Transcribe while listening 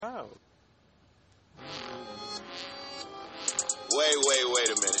Wait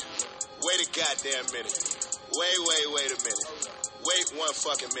a minute. Wait a goddamn minute. Wait a minute. Wait one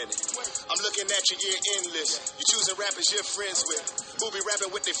fucking minute. I'm looking at your year end list. You choosing rappers you're friends with. Who be rapping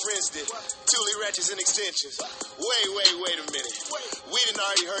what their friends did. Toolie ratchets and extensions. Wait a minute. We done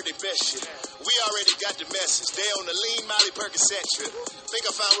already heard their best shit. We already got the message. They on the lean Molly Percocet trip. Think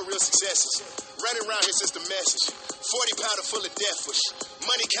I found what real success is. Running around here since the message. 40 pounder full of death wish.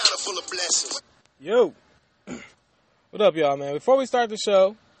 Money counter full of blessings. Yo. What up, y'all, man? Before we start the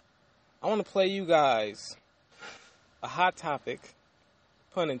show, I want to play you guys a hot topic,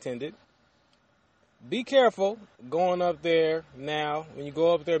 pun intended. Be careful going up there now. When you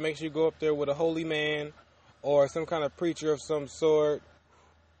go up there, make sure you go up there with a holy man or some kind of preacher of some sort.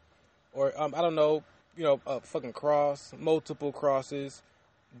 Or, I don't know, a fucking cross, multiple crosses,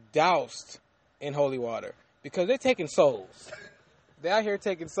 doused in holy water. Because they're taking souls. They're out here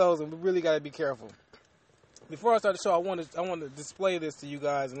taking souls, and we really got to be careful. Before I start the show, I want to display this to you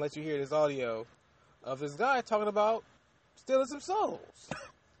guys and let you hear this audio of this guy talking about stealing some souls.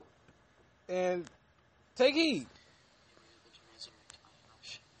 And take heed.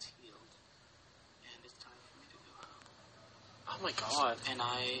 Oh my God! And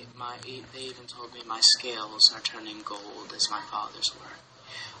they even told me my scales are turning gold as my fathers were.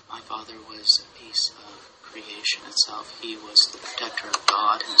 My father was a piece of creation itself. He was the protector of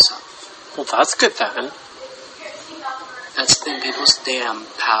God himself. Well, that's good then. That's the thing, people's damn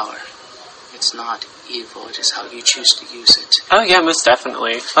power. It's not evil, it is how you choose to use it. Oh yeah, most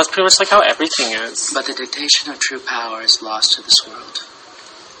definitely. That's pretty much like how everything is. But the dictation of true power is lost to this world.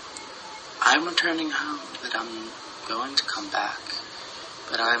 I'm returning home, but I'm going to come back.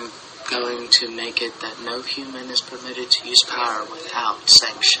 But I'm going to make it that no human is permitted to use power without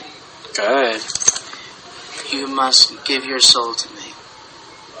sanction. Good. You must give your soul to me.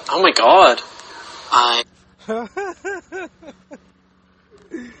 Oh my God.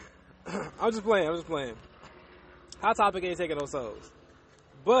 I'm just playing. Hot Topic ain't taking no souls.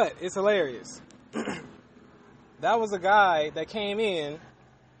 But it's hilarious. That was a guy that came in,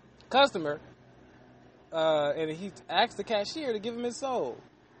 customer, and he asked the cashier to give him his soul.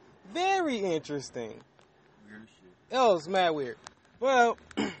 Very interesting. Weird shit. Oh, it's mad weird. Well,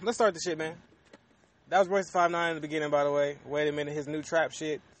 let's start the shit, man. That was Royce 5'9" in the beginning, by the way. Wait a minute, his new trap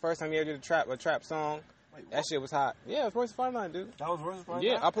shit. First time he ever did a trap song. Wait, that shit was hot. Yeah, it was Royce 5'9", dude. That was Royce 5'9"?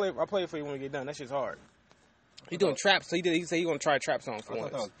 Yeah, I'll play it for you when we get done. That shit's hard. He doing trap, so he said he gonna try a trap song for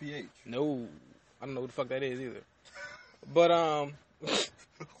once. I thought that was PH. No, I don't know what the fuck that is either. But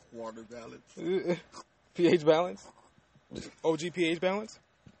Water balance. pH balance. OG pH balance.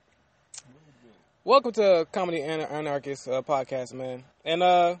 Welcome to Comedy Anarchist podcast, man. And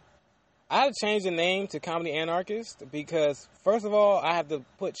I had to change the name to Comedy Anarchist because, first of all, I have to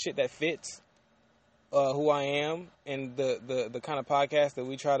put shit that fits who I am and the kind of podcast that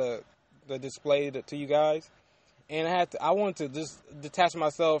we try to display to you guys. And I wanted to just detach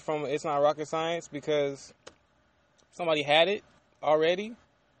myself from It's Not Rocket Science because somebody had it already.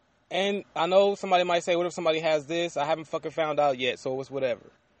 And I know somebody might say, what if somebody has this? I haven't fucking found out yet, so it's whatever.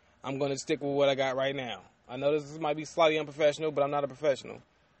 I'm going to stick with what I got right now. I know this might be slightly unprofessional, but I'm not a professional.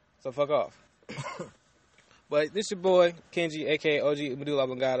 So fuck off. But this your boy, Kenji, a.k.a. OG Medulla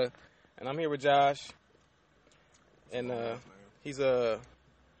Oblongata. And I'm here with Josh. And he's a...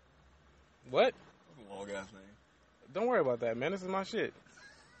 What? That's a long-ass name. Don't worry about that, man. This is my shit.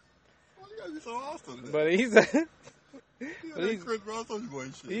 Why you gotta be so awesome? But he's...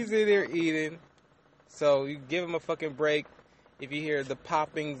 He's in there eating. So you give him a fucking break. If you hear the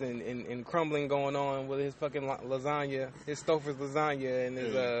poppings and crumbling going on with his fucking lasagna, his Stouffer's lasagna and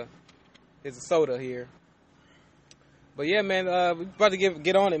his soda here. But yeah, man, we're about to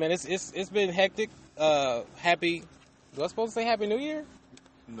get on it, man. It's been hectic. Happy. Was I supposed to say Happy New Year?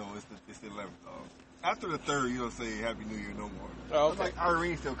 No, it's the 11th. After the 3rd, you don't say Happy New Year no more. Oh, okay. It's like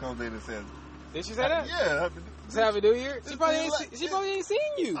Irene still comes in and says. Did she say that? Yeah. Happy New Year. She probably ain't seen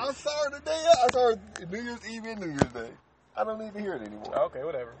you. I saw her today. I saw her New Year's Eve and New Year's Day. I don't need to hear it anymore. Okay,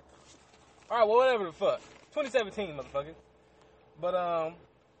 whatever. All right, well, whatever the fuck. 2017, motherfucker. But I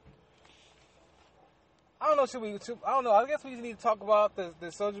don't know. I don't know. I guess we need to talk about the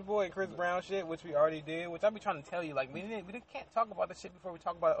Soulja Boy and Chris Brown shit, which we already did. Which I be trying to tell you, like we can't talk about the shit before we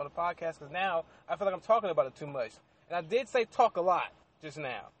talk about it on the podcast, because now I feel like I'm talking about it too much. And I did say talk a lot just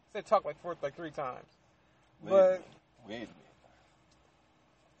now. I said talk like 3 times. Wait a minute.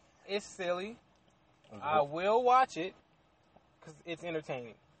 It's silly. Okay. I will watch it because it's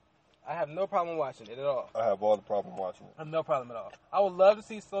entertaining. I have no problem watching it at all. I have all the problem watching it. I have no problem at all. I would love to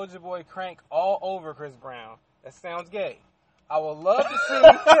see Soulja Boy crank all over Chris Brown. That sounds gay. I would love to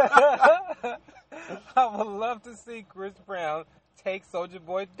see... I would love to see Chris Brown take Soulja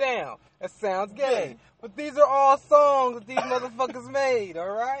Boy down. That sounds gay. But these are all songs that these motherfuckers made,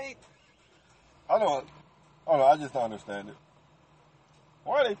 alright? I just don't understand it.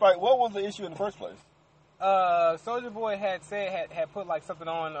 Why they fight? What was the issue in the first place? Soulja Boy had put like something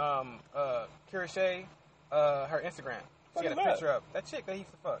on Kira Shea, her Instagram. She had a picture up. That chick that he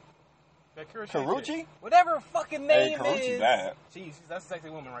used to fuck. That Kira Shea Karuchi? chick. Whatever her fucking name Karuchi is. bad. Jeez, that's a sexy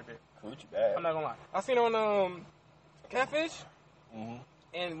woman right there. Karuchi bad. I'm not gonna lie. I seen her on Catfish. Mm-hmm.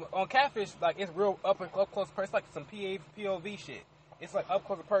 And on Catfish, like, it's real up close, it's like some POV shit. It's like up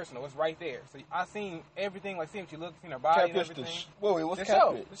close and personal. It's right there. So I seen everything, like, seeing what she looked, seen her body Catfish and everything. Wait, what's the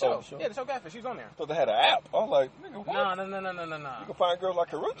Catfish? show. Yeah, the show Catfish. She was on there. I thought they had an app. I was like, nigga, what? No. You can find girls like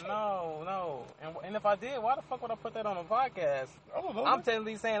Karuchi? No. And if I did, why the fuck would I put that on a podcast? I don't know. I'm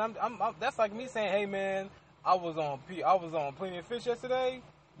technically saying, I'm that's like me saying, hey, man, I was on Plenty of Fish yesterday.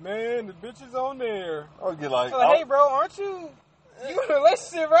 Man, the bitch is on there. I would get like, hey, bro, aren't you in a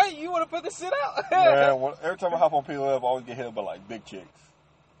relationship, right? You want to put this shit out? man, every time I hop on PLF, I always get hit by like big chicks.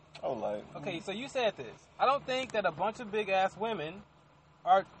 I was like, okay, so you said this. I don't think that a bunch of big ass women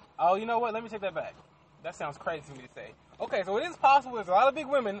are. Oh, you know what? Let me take that back. That sounds crazy for me to say. Okay, so it is possible. There's a lot of big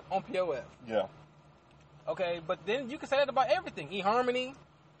women on POF. yeah. Okay, but then you can say that about everything. eHarmony.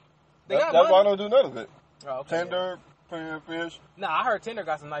 That's why I don't do none of it. Oh, okay, Tinder, Plenty of Fish. Nah, I heard Tinder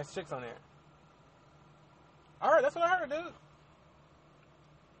got some nice chicks on there. That's what I heard, dude.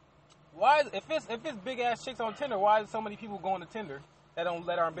 Why, if it's big ass chicks on Tinder, why is so many people going to Tinder that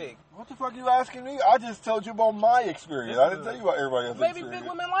aren't big? What the fuck are you asking me? I just told you about my experience. I didn't tell you about everybody else's Maybe experience. big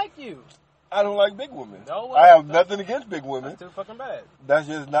women like you. I don't like big women. No, I have nothing against big women. That's too fucking bad. That's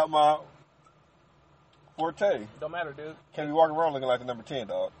just not my forte. Don't matter, dude. Can't be walking around looking like the number 10,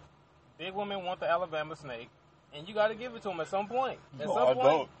 dog. Big women want the Alabama snake, and you got to give it to them at some point. At No, some I point,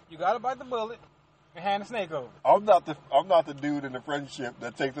 don't. you got to bite the bullet and hand the snake over. I'm not the dude in the friendship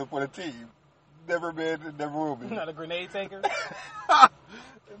that takes up for the team. Never been, never will be. You're not a grenade taker.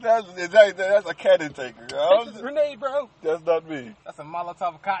 That's a cannon taker. Take this grenade, bro. That's not me. That's a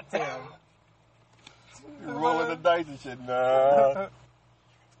Molotov cocktail. You're rolling the dice and shit. Nah. Yeah,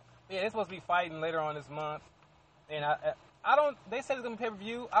 they're supposed to be fighting later on this month, and I don't. They said it's gonna be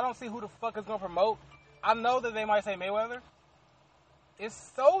pay-per-view. I don't see who the fuck is gonna promote. I know that they might say Mayweather.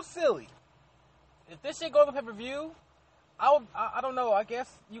 It's so silly. If this shit goes on pay-per-view, I don't know. I guess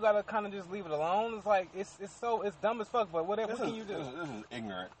you gotta kind of just leave it alone. It's like it's dumb as fuck. But what can you do? This is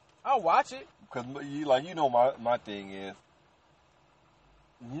ignorant. I'll watch it. Because my thing is,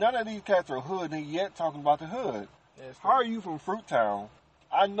 none of these cats are hood and yet talking about the hood. Yeah, how are you from Fruittown?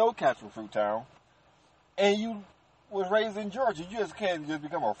 I know cats from Fruittown, and you was raised in Georgia. You just can't just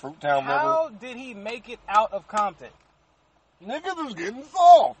become a Fruittown member. How did he make it out of Compton? Niggas is getting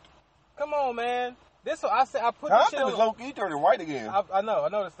soft. Come on, man. This I said. I put this shit Compton is low key turning white again. I know. I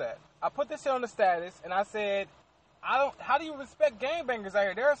noticed that. I put this shit on the status, and I said, how do you respect gangbangers out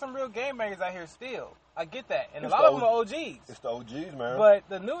here? There are some real gangbangers out here still. I get that, and It's a lot of them are OGs. It's the OGs, man. But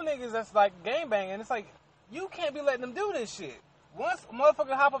the new niggas that's like gangbanging, it's like you can't be letting them do this shit. Once a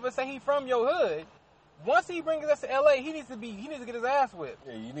motherfucker hop up and say he from your hood, once he brings us to LA, he needs to get his ass whipped.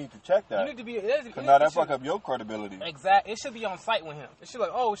 Yeah, you need to check that. You need to be. Because now that fuck up your credibility. Exactly. It should be on site with him. It should be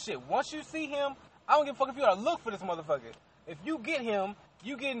like, oh shit. Once you see him, I don't give a fuck if you gotta look for this motherfucker. If you get him,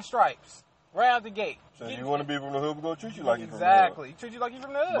 you getting stripes right out the gate. So if you want to be from the hood, we're gonna treat you like you from the exactly. hood. Treat you like you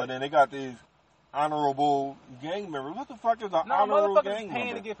from the hood. But then they got these honorable gang members. What the fuck is an honorable motherfuckers gang paying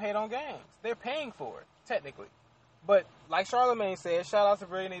member? to get paid on gangs. They're paying for it, technically. But like Charlamagne said, shout out to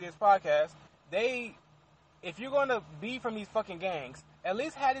Brilliant Idiots Podcast, if you're going to be from these fucking gangs, at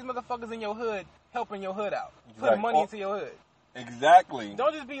least have these motherfuckers in your hood helping your hood out. Exactly. Putting money into your hood. Exactly.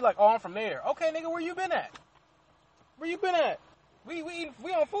 Don't just be like, oh, I'm from there. Okay, nigga, where you been at? Where you been at? We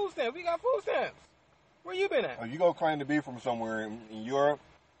on food stamps. We got food stamps. Where you been at? If you go claim to be from somewhere in Europe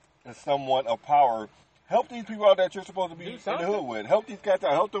and somewhat of power, help these people out that you're supposed to be in the hood with. Help these cats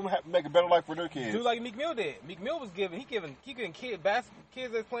out. Help them make a better life for their kids. Do like Meek Mill did. Meek Mill was giving kids that's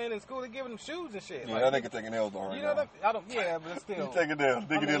playing in school, they giving them shoes and shit. Yeah, like, that nigga taking L's on right you know now. that? Yeah, but still. He's taking L's.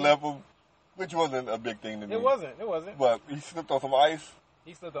 Nigga didn't left him, which wasn't a big thing to me. It wasn't. But he slipped on some ice.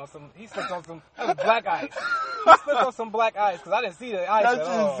 He slipped on some. That was black ice. He slipped on some black ice because I didn't see the ice at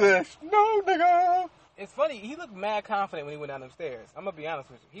all. That just said, no, nigga. It's funny. He looked mad confident when he went down them stairs. I'm gonna be honest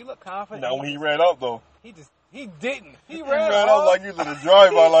with you. He looked confident. Now when he ran up though, he didn't. He ran ran up like he was in a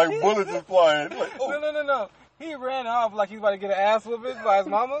drive-by, like bullets is flying. Like, oh. No. He ran off like he was about to get an ass whooping by his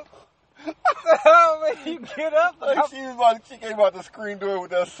mama. How you get up? Like she came out the screen door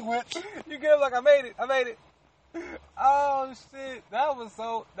with that switch. You get up like I made it. Oh shit!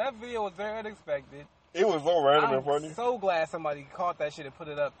 That video was very unexpected. It was so random and funny. I'm so glad somebody caught that shit and put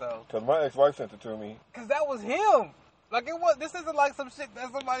it up, though. Because my ex-wife sent it to me. Because that was him. Like, it was. This isn't like some shit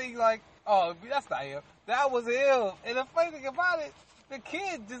that somebody, like, oh, that's not him. That was him. And the funny thing about it, the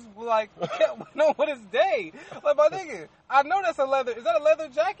kid just, like, kept on with his day. Like, my nigga, I know that's a leather. Is that a leather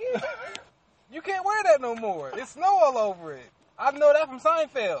jacket? You can't wear that no more. It's snow all over it. I know that from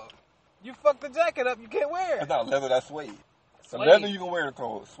Seinfeld. You fuck the jacket up, you can't wear it. It's not leather, that's suede. The Suede. leather you can wear in the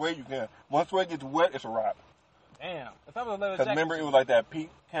cold. Suede you can. Once suede gets wet, it's a wrap. Damn. If I was a leather Because jacket. remember, it was like that pink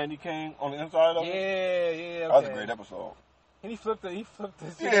candy cane on the inside of it? Yeah, That was a okay. great episode. And he flipped the shit.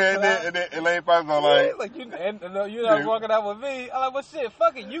 Yeah, and then Elaine Parsons was like, you know, walking out with me. I'm like, well, shit,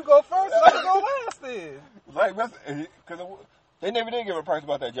 fuck it. You go first, and I can go last then. like, because they never did give a price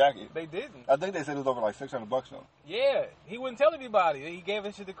about that jacket. They didn't. I think they said it was over like $600 though. Yeah, he wouldn't tell anybody. He gave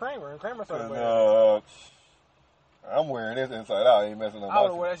his shit to Kramer, and Kramer started And, wearing it. I'm wearing this inside out. I ain't messing up. I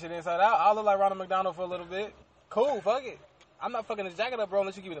would wear that shit inside out. I'll look like Ronald McDonald for a little bit. Cool, fuck it. I'm not fucking his jacket up, bro,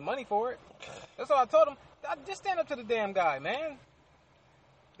 unless you give me the money for it. That's what I told him. Just stand up to the damn guy, man.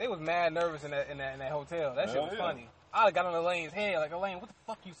 They was mad nervous in that hotel. That shit was funny. I got on Elaine's head like, Elaine, what the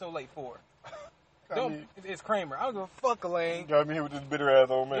fuck you so late for? It's Kramer. I don't give a fuck, Elaine. Got me here with this bitter ass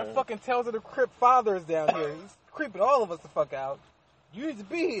old man. Your fucking Tales of the Crypt father is down here. He's creeping all of us the fuck out. You need to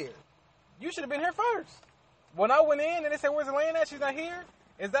be here. You should have been here first. When I went in and they said, where's Elaine at? She's not here.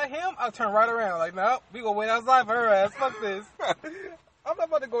 Is that him? I turned right around. Like, no, we gonna wait outside for her ass. Fuck this. I'm not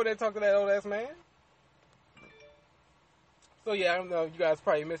about to go there and talk to that old ass man. So yeah, I don't know. You guys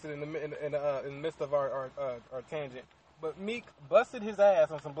probably missed it in the midst of our tangent. But Meek busted his ass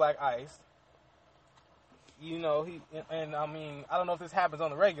on some black ice. You know, I mean, I don't know if this happens on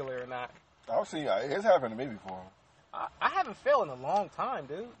the regular or not. I've seen it's happened to me before. I haven't fell in a long time,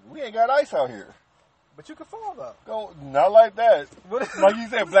 dude. We ain't got ice out here. But you can fall though. Not like that. Like you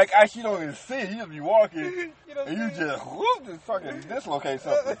said, black ice, you don't even see it. You just be walking, and you just fucking dislocate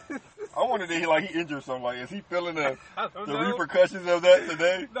something. I wondered if he injured something. Like, is he feeling the repercussions of that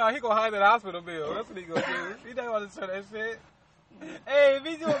today? No, he gonna hide that hospital bill. That's what he gonna do. He don't want to show that shit. Hey, if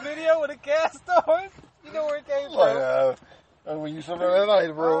he do a video with a cast on, you know where it came from. Like, when you saw that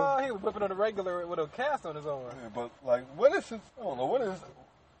night, bro. Oh, he was whipping on the regular with a cast on his arm. Yeah, but like, what is this? I don't know.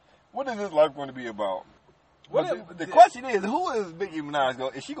 What is this life going to be about? The question is, who is Nicki Minaj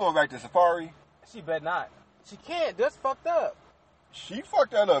going? Is she going back to Safari? She bet not. She can't. That's fucked up. She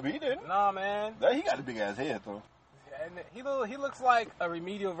fucked that up. He didn't. Nah, man. He got a big ass head though. And he looks like a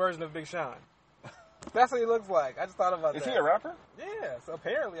remedial version of Big Sean. That's what he looks like. I just thought about that. Is he a rapper? Yeah, so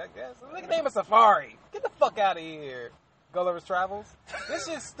apparently, I guess. Look at name of Safari. Get the fuck out of here. Gulliver's Travels. This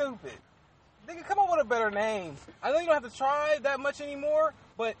shit's stupid. Nigga, come up with a better name. I know you don't have to try that much anymore,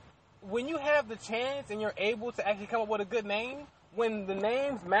 but when you have the chance and you're able to actually come up with a good name, when the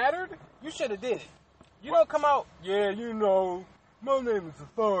names mattered, you should have did it. You don't come out, yeah, you know, my name is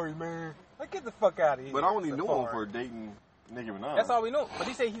Safari, man. Like, get the fuck out of here. But I only knew him for dating Nicki Minaj. That's all we knew. But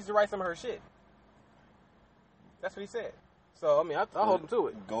he said he used to write some of her shit. That's what he said. So, I mean, I hold him to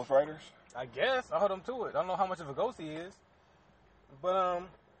it. Ghostwriters? I guess. I hold him to it. I don't know how much of a ghost he is. But,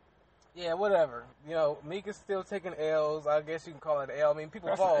 yeah, whatever. You know, Meek is still taking L's. I guess you can call it an L. I mean,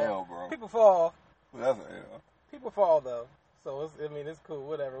 people fall. That's an L, bro. People fall. Well, that's an L. People fall, though. So, it's cool.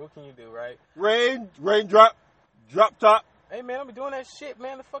 Whatever. What can you do, right? Raindrop, drop top. Hey, man, I be doing that shit,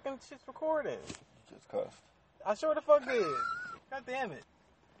 man. The fucking shit's recording. Just cussed. I sure the fuck did. God damn it.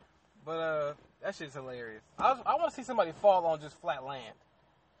 But, that shit's hilarious. I want to see somebody fall on just flat land.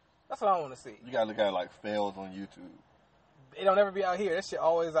 That's what I want to see. You gotta look at like fails on YouTube. It don't ever be out here. That shit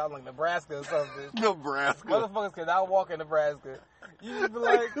always out in like Nebraska or something. Nebraska. Motherfuckers can out walk in Nebraska. You just be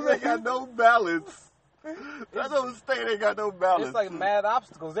like, they got no balance. That's what state ain't got no balance. It's like mad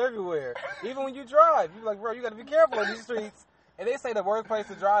obstacles everywhere. Even when you drive, you be like, bro, you got to be careful on these streets. And they say the worst place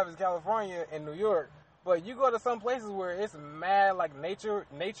to drive is California and New York. But you go to some places where it's mad like nature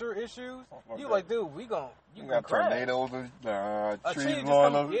issues. You like, dude, you got tornadoes and trees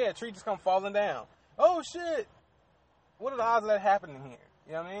blowing up. Yeah, a tree just come falling down. Oh shit! What are the odds of that happening here?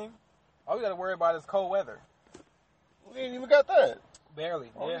 You know what I mean? All we got to worry about is cold weather. We ain't even got that.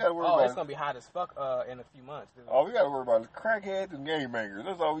 Barely. All yeah. We gotta worry about it's gonna be hot as fuck in a few months. All we got to worry about is crackheads and game bangers.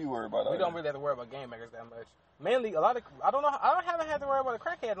 That's all we worry about. We don't really have to worry about game makers that much. Mainly, I haven't had to worry about a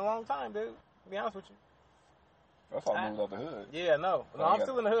crackhead in a long time, dude. To be honest with you. That's all moved out the hood. Yeah, no, I'm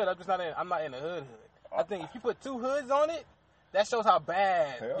still in the hood. I'm not in the hood. I think if you put two hoods on it, that shows how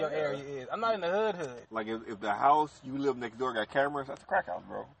bad your area is. I'm not in the hood. Like if the house you live next door got cameras, that's a crack house,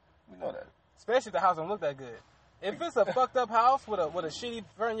 bro. We know that. Especially if the house don't look that good. If it's a fucked up house with a shitty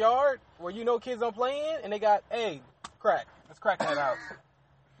front yard where you know kids don't play in and they got crack. Let's crack that house.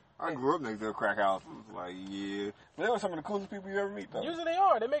 I grew up next to a crack house. It was like, yeah. But they were some of the coolest people you ever meet, though. Usually they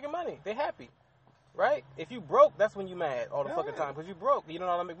are. They're making money. They're happy. Right? If you broke, that's when you mad all the fucking time. Because you broke. You don't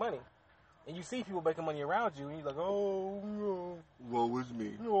know how to make money. And you see people making money around you, and you're like, oh, no. Woe is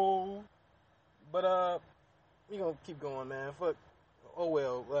me. No. But, we gonna keep going, man. Fuck. Oh,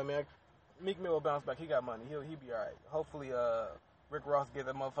 well. I mean, Meek Mill will bounce back. He got money. He'll be all right. Hopefully, Rick Ross get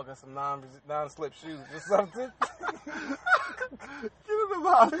that motherfucker some non-slip shoes or something. Get him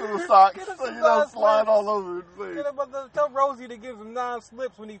them hospital socks so you don't slide all over the place. Get him tell Rosie to give him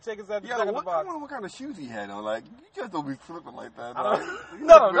non-slips when he checks out the back of the box. I wonder what kind of shoes he had on. Like, you just don't be slipping like that.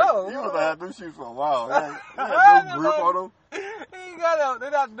 No. You must have had them shoes for a while. He had no grip on them. He got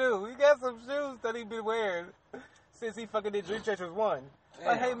they're not new. He got some shoes that he been wearing since he fucking did Dream Chasers 1.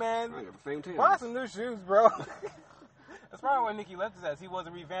 Like, hey, man, buy some new shoes, bro. That's probably why Nicki left his ass. He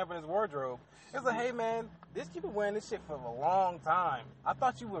wasn't revamping his wardrobe. It's like, hey, man, you've been wearing this shit for a long time. I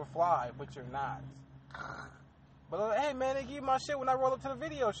thought you were fly, but you're not. But, hey, man, they give you my shit when I roll up to the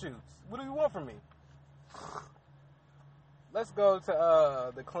video shoots. What do you want from me? Let's go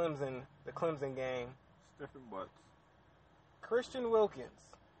to the Clemson game. Stiffing butts. Christian Wilkins.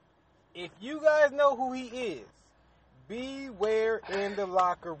 If you guys know who he is, beware in the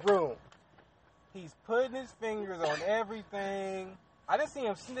locker room. He's putting his fingers on everything. I didn't see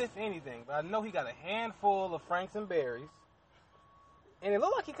him sniff anything, but I know he got a handful of Franks and berries. And it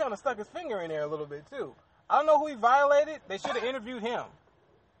looked like he kind of stuck his finger in there a little bit, too. I don't know who he violated. They should have interviewed him.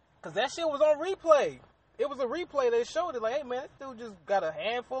 Because that shit was on replay. It was a replay that showed it. Like, hey, man, this dude just got a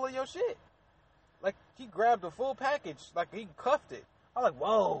handful of your shit. Like, he grabbed the full package. Like, he cuffed it. I was like,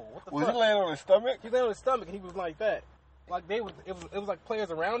 whoa, what the fuck? Was he laying on his stomach? He lay on his stomach, and he was like that. Like, it was like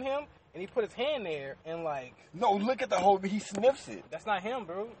players around him, and he put his hand there, and like... No, look at the whole... He sniffs it. That's not him,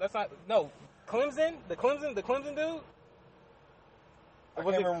 bro. That's not... No. Clemson? The Clemson dude? I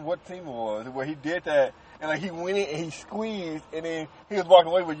can't remember what team it was, where he did that, and like he went in and he squeezed, and then he was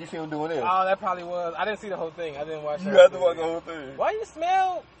walking away, but you see him doing this. Oh, that probably was. I didn't see the whole thing. I didn't watch it. You had to watch the whole thing. Why you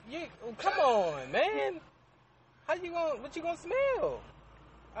smell... Come on, man. What you gonna smell?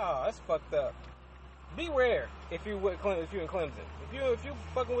 Oh, that's fucked up. Beware if you're in Clemson. If you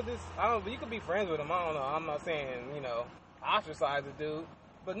fucking with this, you could be friends with him. I don't know. I'm not saying, ostracize the dude,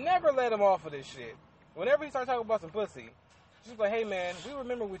 but never let him off of this shit. Whenever he starts talking about some pussy, just like, hey man, we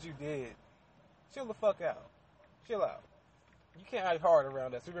remember what you did. Chill the fuck out. Chill out. You can't act hard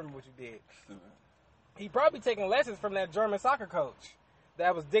around us. We remember what you did. He probably taking lessons from that German soccer coach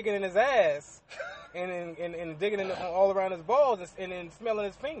that was digging in his ass and digging in all around his balls and then smelling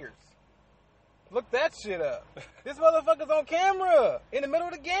his fingers. Look that shit up. This motherfucker's on camera in the middle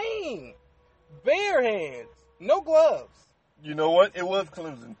of the game. Bare hands. No gloves. You know what? It was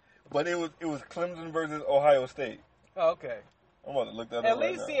Clemson. But it was Clemson versus Ohio State. Oh, okay. I'm about to look that up at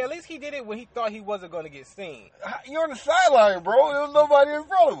least he did it when he thought he wasn't going to get seen. You're on the sideline, bro. There was nobody in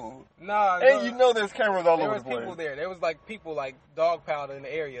front of him. Nah. And you know there's cameras all over the place. There was people there. There was people dog powder in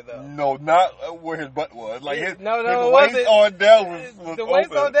the area, though. No, not where his butt was. Like his waist on down was the open.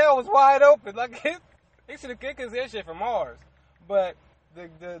 Waist on down was wide open. Like he should have kicked his shit from Mars. But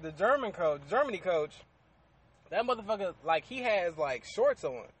the Germany coach, that motherfucker, like, he has shorts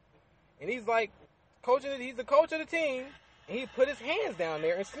on, and he's coaching. He's the coach of the team. And he put his hands down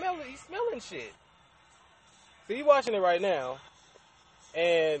there and he's smelling shit. So you watching it right now,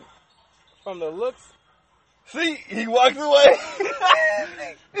 and from the looks... See, he walks away.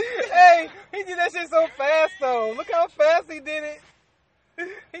 Hey, he did that shit so fast, though. Look how fast he did it.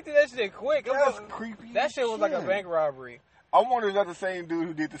 He did that shit quick. That's creepy. That shit was like a bank robbery. I wonder if that's the same dude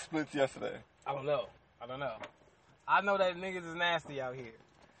who did the splits yesterday. I don't know. I know that niggas is nasty out here.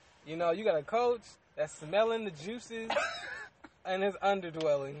 You got a coach that's smelling the juices in his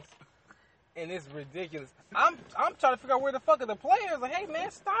underdwellings, and it's ridiculous. I'm trying to figure out where the fuck are the players. Like, hey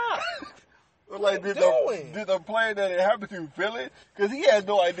man, stop. Like, did the player that it happened to feel it? Because he has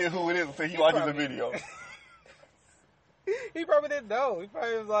no idea who it is until he watches the video. He probably didn't know. He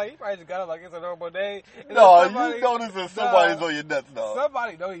probably just got up like it's a normal day. And no, you notice that somebody's on your nuts, though.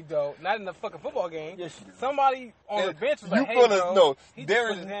 Somebody, no, he don't. Not in the fucking football game. Yes, you do. Somebody on the bench was like, hey, bro, no, he just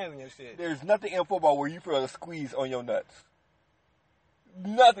put his hands in your shit. There's nothing in football where you feel a squeeze on your nuts.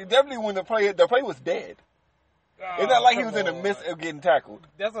 Nothing. Definitely when the play was dead. Oh, it's not like he was in the midst of getting tackled.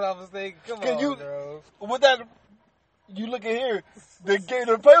 That's what I was thinking. Come on, bro. With that, you look at here,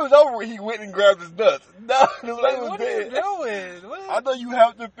 the play was over when he went and grabbed his nuts. No, the play was dead. What are you doing? I know you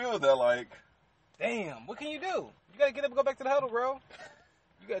have to feel that, damn, what can you do? You gotta get up and go back to the huddle, bro.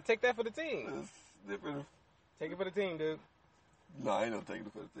 You gotta take that for the team. It's different. Take it for the team, dude. No, I ain't no taking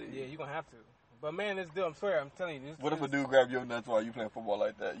it for the team. Yeah, you gonna have to. But man, this dude, I'm swear, I'm telling you. What if a dude grab your nuts while you playing football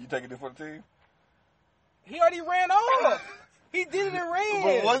like that? You taking it for the team? He already ran off. He did it and ran.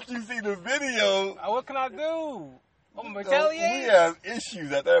 But once you see the video, what can I do? I'm gonna retaliate. We have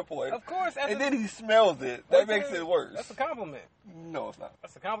issues at that point. Of course. And then he smells it. That makes it worse. That's a compliment. No, it's not.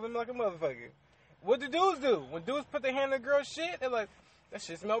 That's a compliment like a motherfucker. What do dudes do? When dudes put their hand in a girl's shit, they're like, that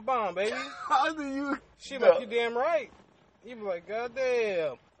shit smell bomb, baby. How do you? She like, you damn right. You be like, God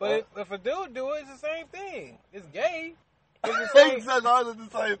damn. But if a dude do it, it's the same thing. It's gay. It's the same, it's the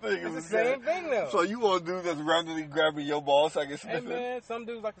same thing. It's the same thing, though. So you want dudes that's randomly grabbing your balls so I can sniff it? Hey, man, some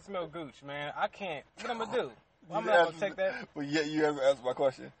dudes like to smell gooch, man. I can't. What I'm going to do? I'm not going to take that. But yet you haven't answered my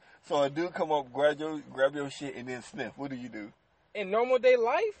question. So a dude come up, grab your shit, and then sniff. What do you do? In normal day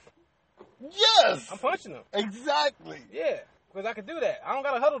life? Yes! I'm punching him. Exactly. Yeah, because I can do that. I don't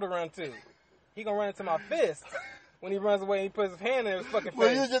got a huddle to run to. He going to run into my fist when he runs away and he puts his hand in his fucking face.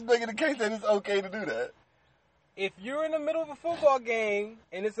 Well, you're just making the case that it's okay to do that. If you're in the middle of a football game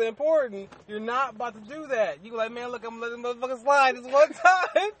and it's important, you're not about to do that. You like, man, look, I'm letting motherfuckers slide this one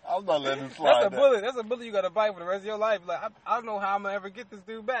time. I'm not letting him slide. That's a bullet. That's a bullet you got to bite for the rest of your life. Like, I don't know how I'm going to ever get this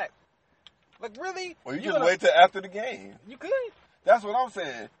dude back. Like, really? Well, you just wait till after the game. You could. That's what I'm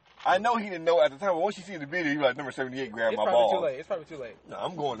saying. I know he didn't know at the time, but once you see the video, you're like, number 78, grab my ball. It's probably too late. No,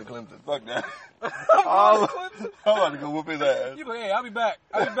 I'm going to Clemson. Fuck that. I'm about to go whoop his ass. You like, hey, I'll be back.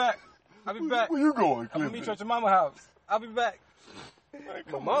 I'll be back. Where you going, Clemson? I'm going to meet you at your mama's house. I'll be back. Man,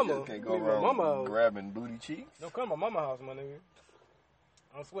 my mama. You can't go around grabbing booty cheeks. Don't come to my mama's house, my nigga.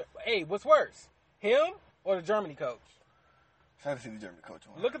 I swear. Hey, what's worse? Him or the Germany coach? Try to see the Germany coach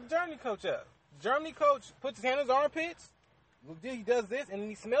on. Look at the Germany coach up. Germany coach puts his hand in his armpits. He does this and then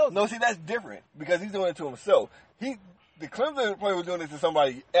he smells. No, see, that's different because he's doing it to himself. The Clemson player was doing it to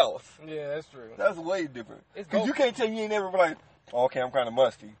somebody else. Yeah, that's true. That's way different. Because you can't tell me you ain't never been like, oh, okay, I'm kind of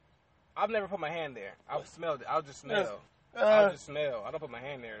musty. I've never put my hand there. I've smelled it. I'll just smell. I'll just smell. I don't put my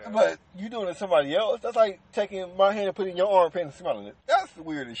hand there, though. But you doing it to somebody else, that's like taking my hand and putting it in your armpit and smelling it. That's the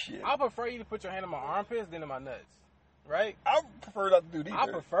weirdest shit. I prefer you to put your hand in my armpits than in my nuts. Right? I prefer not to do either.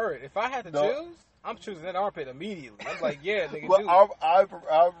 I prefer it. If I had to choose, I'm choosing that armpit immediately. I'm like, yeah, nigga, well, do I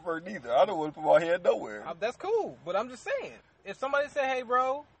prefer neither. I don't want to put my hand nowhere. That's cool. But I'm just saying, if somebody said, hey,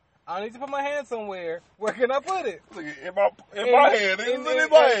 bro, I need to put my hand somewhere, where can I put it? Look, in my hand.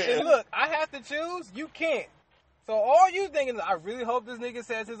 And look, I have to choose. You can't. So all you thinking is, I really hope this nigga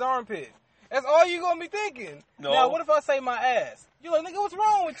says his armpit. That's all you gonna be thinking. No. Now, what if I say my ass? You like, nigga, what's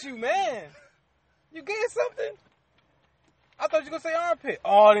wrong with you, man? You getting something? I thought you were going to say armpit.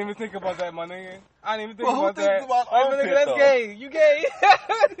 Oh, I didn't even think about that, my nigga. I didn't even think about that. Who thinks about armpit, nigga, that's gay. You gay.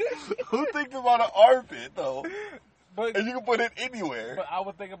 Who thinks about an armpit, though? But, and you can put it anywhere. But I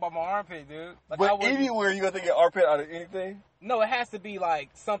would think about my armpit, dude. Like, but anywhere you going to think an armpit out of anything? No, it has to be, like,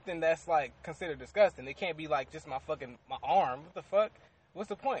 something that's, like, considered disgusting. It can't be, like, just my arm. What the fuck? What's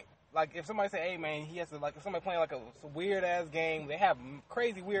the point? Like, if somebody say, hey, man, he has to, like, if somebody playing, like, a weird-ass game, they have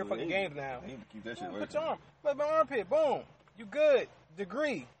crazy, weird fucking games now. They need to keep that shit away. Put your arm. Like, my armpit. Boom. You good.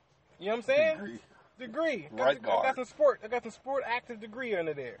 Degree. You know what I'm saying? Degree. Right guard. I got some sport active degree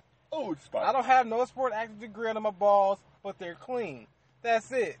under there. Oh, it's fine. I don't have no sport active degree under my balls, but they're clean.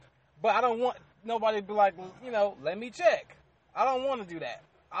 That's it. But I don't want nobody to be like, you know, let me check. I don't want to do that.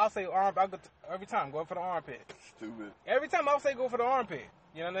 I'll say every time, go for the armpit. Stupid. Every time I'll say go for the armpit.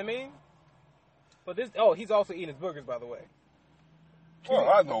 You know what I mean? But he's also eating his boogers, by the way. Well,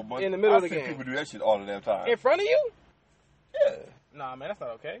 I know, but in the middle of the game. People do that shit all the damn time. In front of you? Yeah. Nah, man, that's not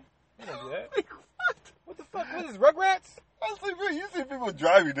okay. You don't do that. What the fuck? What is this, Rugrats? You see people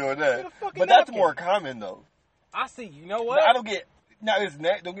driving doing that. But that's more common, though. I see. You know what? Now, I don't get... Now, it's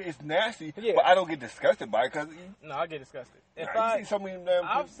nasty, but I don't get disgusted by it. No, I get disgusted. You see so many damn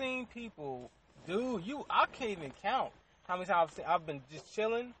I've seen people... Dude, I can't even count how many times I've been just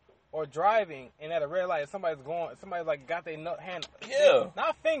chilling or driving, and at a red light, somebody's like got their hand... Yeah.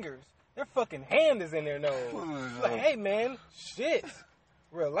 Not fingers. Their fucking hand is in their nose. Like, hey, man, shit.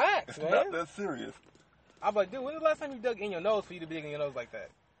 Relax, man. It's not that serious. I'm like, dude, when was the last time you dug in your nose for you to be digging your nose like that?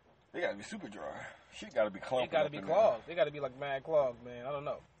 They gotta be super dry. Shit gotta be clogged. It gotta be clogged. They gotta be like mad clogged, man. I don't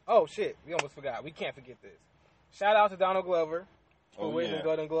know. Oh, shit. We almost forgot. We can't forget this. Shout out to Donald Glover for winning the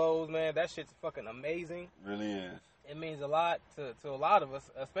Golden Globes, man. That shit's fucking amazing. Really is. It means a lot to a lot of us,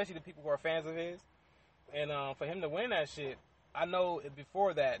 especially the people who are fans of his. And for him to win that shit, I know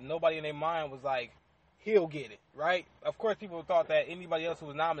before that, nobody in their mind was like, he'll get it, right? Of course, people thought that anybody else who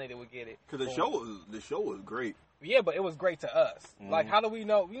was nominated would get it. Because the show was great. Yeah, but it was great to us. Mm-hmm. Like, how do we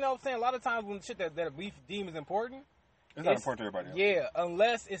know? You know what I'm saying? A lot of times when shit that we deem is important, it's not important to everybody else. Yeah,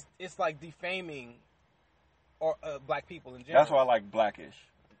 unless it's like defaming or black people in general. That's why I like Blackish.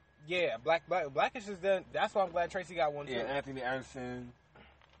 Yeah, Blackish is done. That's why I'm glad Tracy got one too. Yeah, Anthony Anderson.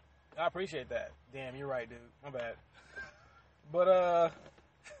 I appreciate that. Damn, you're right, dude. My bad. But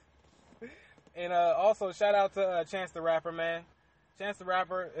and also shout out to Chance the Rapper, man. Chance the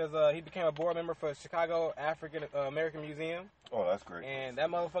Rapper is he became a board member for Chicago African American Museum. Oh, that's great. And that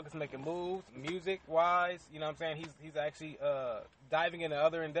motherfucker's making moves, music wise. You know what I'm saying? He's actually diving into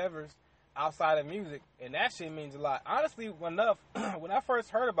other endeavors outside of music, and that shit means a lot. Honestly, when I first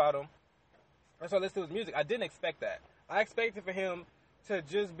heard about him, I started listening to his music. I didn't expect that. I expected for him to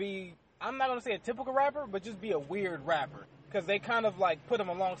just be, I'm not gonna say a typical rapper, but just be a weird rapper, because they kind of like put him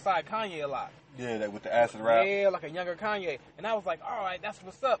alongside Kanye a lot. Yeah, that with the acid rap. Yeah, like a younger Kanye. And I was like, all right, that's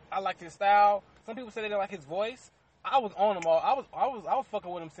what's up. I like his style. Some people say they didn't like his voice. I was on him all. I was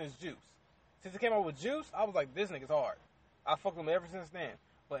fucking with him since Juice. Since he came out with Juice, I was like, this nigga's hard. I fucked with him ever since then.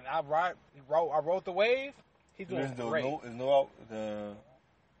 But I rode the wave. He's doing great.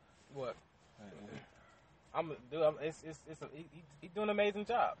 What? He's doing an amazing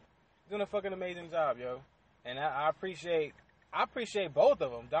job. He's doing a fucking amazing job, yo. And I appreciate both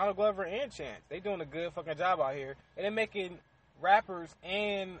of them, Donald Glover and Chance. They doing a good fucking job out here, and they're making rappers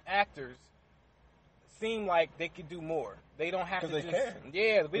and actors seem like they could do more. They don't have to just. Can.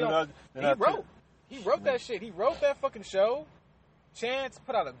 Yeah, we don't. He wrote that shit. He wrote that fucking show. Chance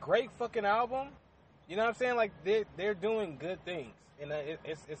put out a great fucking album. You know what I'm saying? Like they're doing good things, and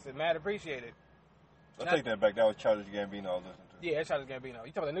it's mad appreciated. I take that back. That was Childish Gambino I listened to. Yeah, that's Childish Gambino.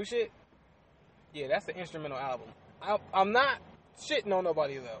 You talking about the new shit? Yeah, that's the instrumental album. I'm not shitting on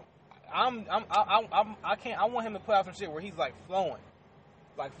nobody though. I can't. I want him to put out some shit where he's like flowing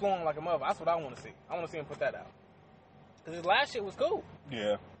like a mother. That's what I want to see. I want to see him put that out. Cause his last shit was cool.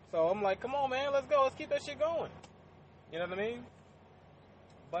 Yeah. So I'm like, come on, man, let's go. Let's keep that shit going. You know what I mean?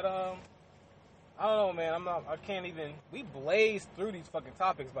 But I don't know, man. I can't even. We blazed through these fucking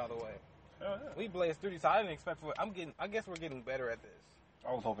topics, by the way. Yeah. We blazed through these. I didn't expect for. I guess we're getting better at this.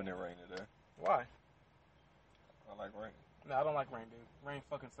 I was hoping it rained today. Why? I like rain. No, I don't like rain, dude. Rain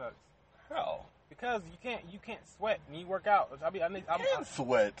fucking sucks. How? Because you can't sweat when you work out. I'm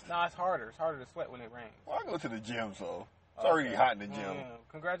sweat. Nah, it's harder. It's harder to sweat when it rains. Well, I go to the gym, so it's already hot in the gym.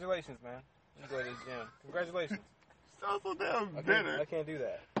 Congratulations, man. You go to the gym. Congratulations. Sounds so damn bitter. I can't do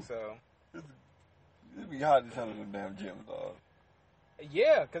that. So it'd be hot as hell in the damn gym, dog.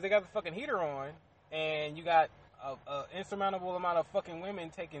 Yeah, because they got the fucking heater on, and you got an insurmountable amount of fucking women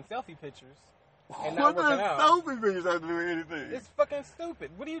taking selfie pictures. And not what working does out. selfie pictures have to do with anything? It's fucking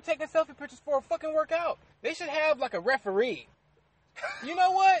stupid. What are you taking selfie pictures for? A fucking workout? They should have like a referee. You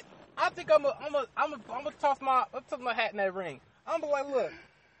know what? I think I'm gonna toss my hat in that ring. I'm gonna be like, look,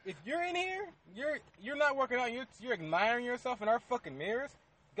 if you're in here, you're not working out. You're admiring yourself in our fucking mirrors.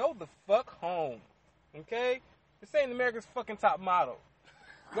 Go the fuck home, okay? This ain't America's fucking top model.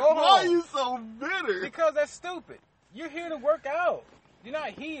 Go home. Why are you so bitter? Because that's stupid. You're here to work out. You're not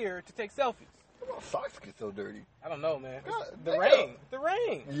here to take selfies. Why my socks get so dirty? I don't know, man. God, the rain.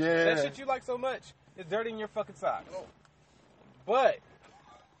 Yeah. That shit you like so much is dirty in your fucking socks. Oh. But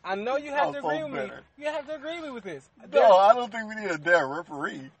I know you have to agree with me. You have to agree with this. No, I don't think we need a damn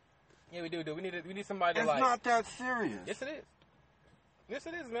referee. Yeah, we do. We need somebody to It's like. not that serious. Yes, it is. Yes,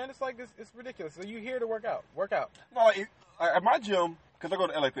 it is, man. It's like this. It's ridiculous. So you here to work out? Work out. No, like, at my gym, because I go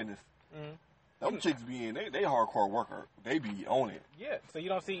to LA Fitness. Mm-hmm. Them chicks be in, they hardcore worker. They be on it. Yeah. So you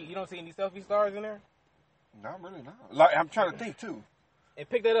don't see any selfie stars in there? Not really, not. Like, I'm trying to think too. And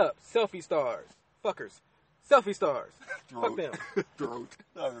pick that up. Selfie stars. Fuckers. Selfie stars. Throat. Fuck them. Throat.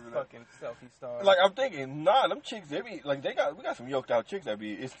 Fucking selfie stars. Like, I'm thinking, them chicks, they be, like, we got some yoked out chicks that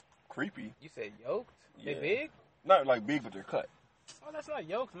be, it's creepy. You said yoked? Yeah. They big? Not like big, but they're cut. Oh, that's not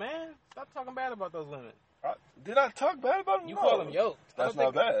yoked, man. Stop talking bad about those women. Did I talk bad about them? You call them yoked. That's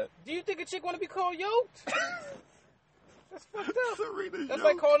not bad. Do you think a chick want to be called yoked? That's fucked up. Serena's That's yoked.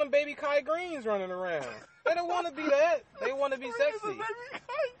 like calling them baby Kai Greens running around. They don't want to be that. They want to be sexy.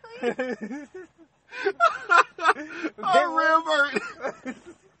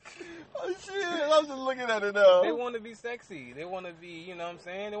 Oh shit! I was just looking at it now. They want to be sexy. They want to be, you know what I'm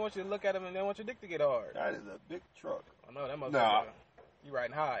saying? They want you to look at them and they want your dick to get hard. That is a big truck. I know that motherfucker. Nah. You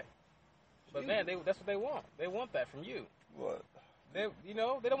riding high. But man, that's what they want. They want that from you. What? They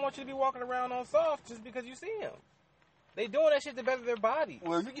don't want you to be walking around on soft just because you see them. They doing that shit to better their body.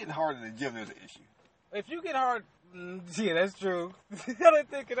 Well, if you're getting hard in the gym, there's an issue. If you get hard, yeah, that's true. I didn't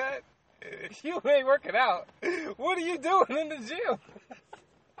think of that. You ain't working out. What are you doing in the gym?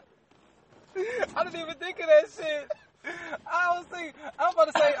 I didn't even think of that shit. I'm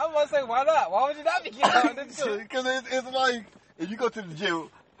about to say, why not? Why would you not be getting hard in the gym? Because it's like, if you go to the gym,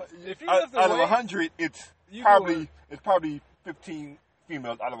 if you out of 100, it's probably 15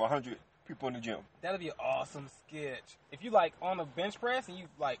 females out of 100 people in the gym. That'd be an awesome sketch. If you like on a bench press and you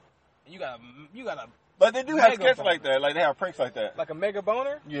got a But they do have mega sketches boner. like that. Like, they have pranks like that. Like a mega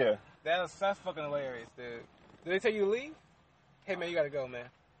boner? Yeah. That's fucking hilarious, dude. Did they tell you to leave? Hey, man, you gotta go, man.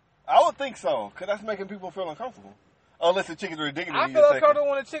 I would think so, because that's making people feel uncomfortable. Unless the chickens are ridiculous. I feel uncomfortable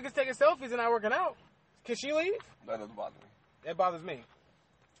when the chick's taking selfies and not working out. Can she leave? That doesn't bother me. That bothers me.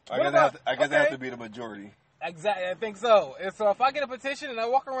 I guess it has to be the majority. Exactly, I think so. And so if I get a petition and I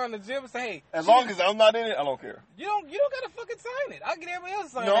walk around the gym and say, hey, As long as I'm not in it, I don't care. you don't gotta fucking sign it. I'll get everybody else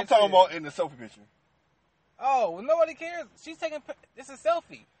to sign it. No, I'm talking about in the selfie picture. Oh, well, nobody cares. She's taking. It's a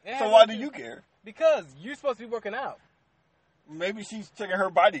selfie. So why do you care? Because you're supposed to be working out. Maybe she's checking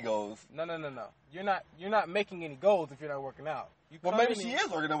her body goals. No. You're not making any goals if you're not working out. Well, maybe she is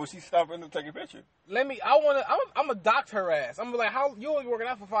working out, but she's stopping to take a picture. I'm gonna dox her ass. I'm gonna be like, how you only working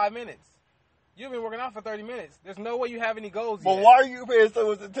out for 5 minutes? You've been working out for 30 minutes. There's no way you have any goals But yet. why are you paying so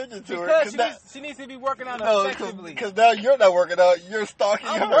much attention to her? Because she needs to be working out effectively. Because now you're not working out. You're stalking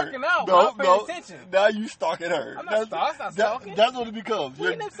her. I'm working out. I'm paying attention. Now you stalking her. I'm not stalking. That's what it becomes.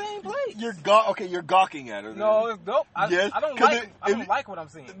 We're in the same place. You're gawking at her. No, it's dope. Yes, I don't like what I'm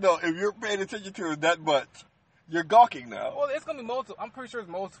seeing. No, if you're paying attention to her that much, you're gawking now. Well, it's gonna be multiple. I'm pretty sure it's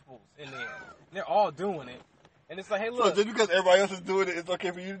multiples in there. They're all doing it, and it's like, hey, So look. just because everybody else is doing it, it's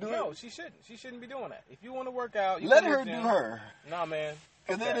okay for you to do it? No, she shouldn't. She shouldn't be doing that. If you want to work out, Let her do her. Nah, man.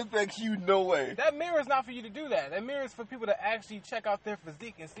 Because it affects you no way. That mirror is not for you to do that. That mirror is for people to actually check out their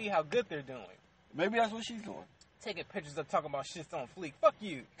physique and see how good they're doing. Maybe that's what she's doing. Taking pictures of talking about shit's on fleek. Fuck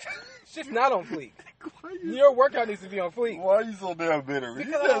you. Shit's not on fleek. Your workout needs to be on fleek. Why are you so damn bitter?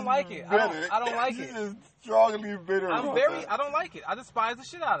 Because I don't like it. I don't like it. She's just strongly bitter. I don't like it. I despise the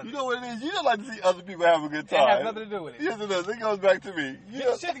shit out of it. You know what it is? You don't like to see other people have a good time. It has nothing to do with it. Yes, it does. It goes back to me. Get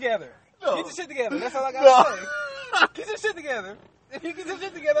your shit together. No. Get your shit together. That's all I gotta say. Get your shit together. If you get your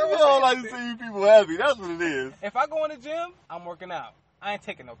shit together, You don't like to see you people happy. That's what it is. If I go in the gym, I'm working out. I ain't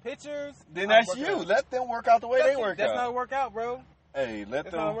taking no pictures. Then that's you. Let them work out the way they work out. That's not a workout, bro. Hey,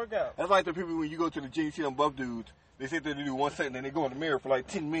 That's not a workout. That's like the people when you go to the gym, you see them buff dudes. They sit there to do 1 second, then they go in the mirror for like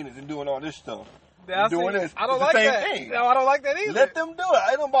 10 minutes and doing all this stuff. Doing this. I don't It's like the same that. thing. No, I don't like that either. Let them do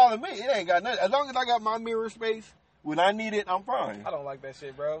it. It don't bother me. It ain't got nothing. As long as I got my mirror space, when I need it, I'm fine. I don't like that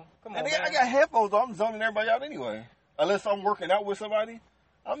shit, bro. Come on, And man. I got headphones on. I'm zoning everybody out anyway. Unless I'm working out with somebody,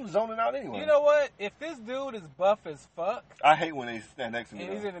 I'm zoning out anyway. You know what? If this dude is buff as fuck I hate when they stand next to me.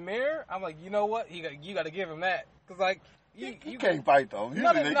 and he's in the mirror, I'm like, you know what? You got to give him that. Because, like, You can't fight though.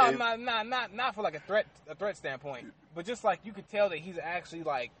 not for like a threat standpoint, but just like you could tell that he's actually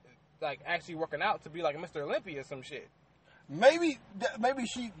like actually working out to be like Mr. Olympia or some shit. Maybe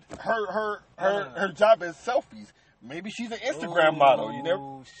her job is selfies. Maybe she's an Instagram model. You never.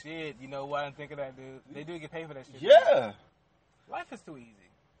 Oh shit! You know what? I didn't think of that, dude. They do get paid for that shit. Yeah. Life is too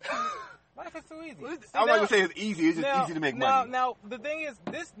easy. Life is too easy. I'm not gonna say it's easy. It's just easy to make money. Now the thing is,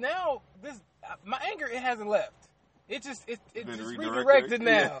 my anger, it hasn't left. It just redirected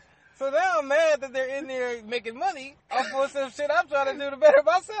now. Yeah. So now I'm mad that they're in there making money off of some shit I'm trying to do to better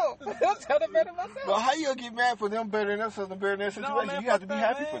myself. I'm trying to better myself. Well, how you gonna get mad for them bettering themselves and bettering their situation? No, man, you have to be fuck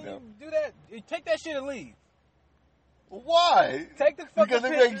that, happy man. for them. You do that. You take that shit and leave. Why? Take the fucking Because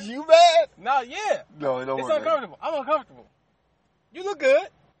it picture. makes you mad? No, yeah. No, it don't It's work. uncomfortable. I'm uncomfortable. You look good.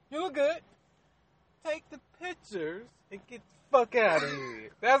 You look good. Take the pictures and get the fuck out of here.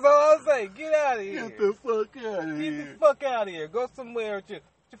 That's all I'll say. Get out of here. Get the fuck out of Get here. the fuck out of here. Go somewhere with your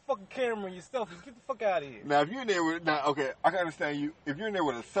fucking camera and your selfie. Get the fuck out of here. Now, if you're in there with, okay, I can understand you. If you're in there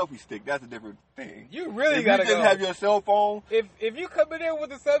with a selfie stick, that's a different thing. You really if gotta you just go. have your cell phone, If you come in there with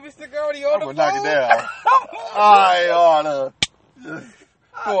the selfie stick already on I'm the gonna phone, knock it down. I oughta just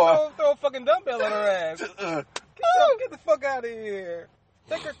throw a fucking dumbbell at her ass. Get the fuck out of here.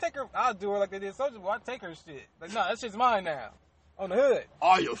 Take her. I'll do her like they did Soulja Boy. I take her shit. Like, no, that shit's mine now. On the hood.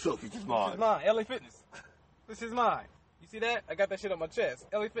 all your selfies is This mine. is mine. LA Fitness. This is mine. You see that? I got that shit on my chest.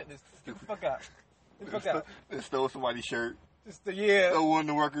 LA Fitness. Get the fuck out. Get the fuck out. They stole somebody's shirt. Just yeah. Stole one of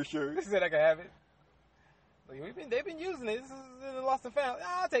the workers' shirt. They said I can have it. Like, they've been using it. This is in Lost and Found.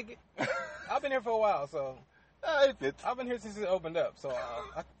 I'll take it. I've been here for a while, so It fits. I've been here since it opened up. So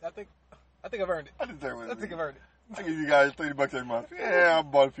I think I've earned it. I deserve it. I think I've earned it. I give you guys $30 every month. Yeah, I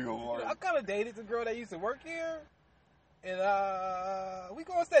bought a few of them already. I kind of dated the girl that used to work here, and we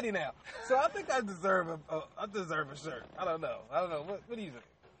going steady now. So I think I deserve a shirt. I don't know. What do you think?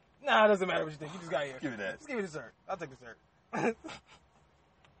 Nah, it doesn't matter what you think. You just got here. Give me that. Just give me the shirt. I'll take the shirt.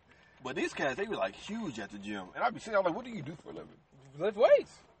 But these cats, they be like huge at the gym. And I be sitting there like, what do you do for a living? Lift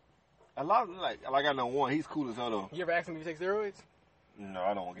weights. A lot of, like I know one, he's cool as hell though. You ever asked him if you take steroids? No,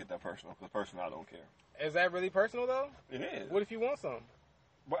 I don't want to get that personal. Because personal, I don't care. Is that really personal though? It is. What if you want some?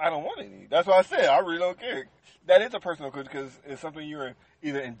 But I don't want any. That's why I said I really don't care. That is a personal because it's something you're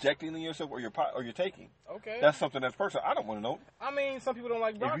either injecting in yourself or you're taking. Okay. That's something that's personal. I don't want to know. I mean, some people don't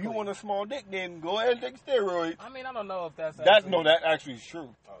like broccoli. If you want a small dick, then go ahead and take steroids. I mean, I don't know if that's that actually is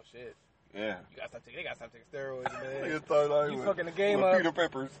true. Oh shit. Yeah. They gotta stop taking steroids, man. You fucking the game up. Peter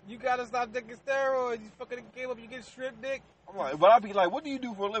Peppers. You gotta stop taking steroids. You fucking the game up. You get strip dick. I'm like, but I'd be like, what do you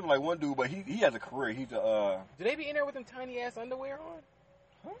do for a living? Like one dude, but he has a career. He's a. Do they be in there with them tiny ass underwear on?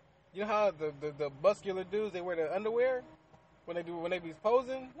 Huh? You know how the muscular dudes, they wear the underwear when they be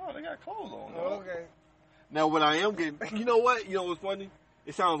posing? No, they got clothes on. Oh, okay. Now when I am getting, you know what? You know what's funny?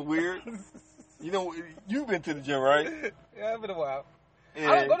 It sounds weird. You know, you've been to the gym, right? Yeah, it's been a while. And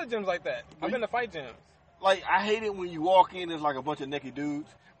I don't go to gyms like that. I've been to fight gyms. Like, I hate it when you walk in, there's like a bunch of naked dudes.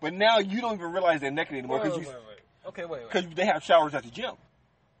 But now you don't even realize they're naked anymore. Wait. Okay, wait. Because they have showers at the gym.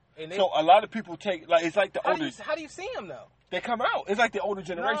 And so a lot of people take, like, it's like the older. How do you see them, though? They come out. It's like the older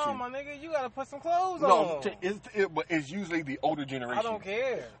generation. No, my nigga, you gotta put some clothes on. No, but it's usually the older generation. I don't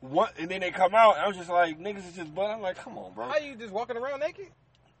care. And then they come out, and I'm just like, niggas is just butt. I'm like, come on, bro. How you just walking around naked?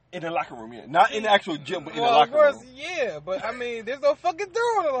 In the locker room, yeah. Not in the actual gym, but in the locker room. Of course, yeah. But, I mean, there's no fucking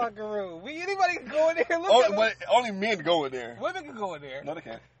door in the locker room. Anybody can go in there and look at But only men go in there. Women can go in there. No, they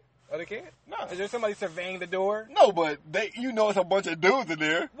can't. Oh, they can't? No. Is there somebody surveying the door? No, but it's a bunch of dudes in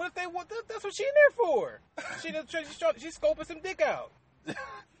there. What if they want? That's what she in there for. She's scoping some dick out.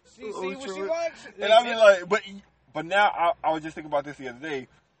 She see what she likes. And I mean, like, but now I was just thinking about this the other day.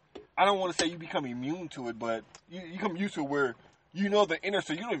 I don't want to say you become immune to it, but you come used to it where you know the inner,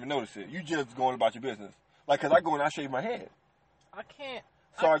 so you don't even notice it. You just going about your business. Like, cause I go and I shave my head. I can't.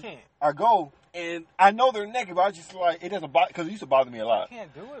 So I go and I know they're naked, but I just like it doesn't bother because it used to bother me a lot. I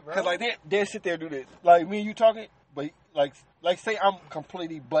can't do it, bro. Cause like they sit there and do this, like me and you talking, but like say I'm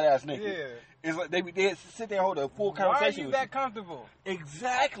completely butt ass naked. Yeah. It's like they sit there and hold a full conversation. Why are you that comfortable?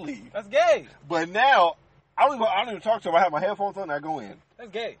 Exactly. That's gay. But now I don't even talk to them. I have my headphones on and I go in.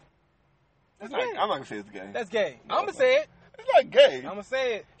 That's gay. That's gay. I'm not gonna say it's gay. That's gay. No, I'm gonna say it. It's not gay. I'm gonna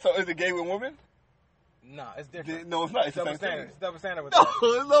say it. So is it gay with women? No, it's different. No, it's not. It's double standard. It's double standard with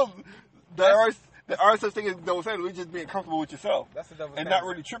no. There are such things as double standard. We're just being comfortable with yourself. That's a double and standard. not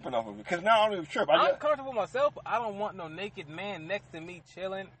really tripping off of it. Because now I don't even trip. I'm comfortable with myself, but I don't want no naked man next to me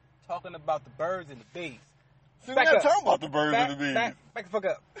chilling, talking about the birds and the bees. See, we're not talking about the birds and the bees. Back the fuck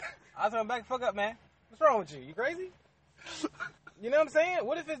up. I was talking back the fuck up, man. What's wrong with you? You crazy? You know what I'm saying?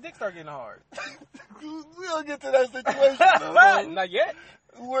 What if his dick start getting hard? We don't get to that situation. Not yet.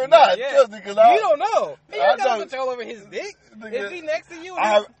 We're not. Just because you don't know. He don't got control over his dick. If he next to you,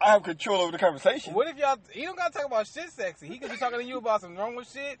 I have control over the conversation. What if he don't got to talk about shit sexy. He could be talking to you about some normal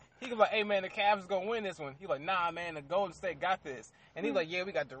shit. He could be like, hey, man, the Cavs is going to win this one. He like, nah, man, the Golden State got this. And he's like, yeah,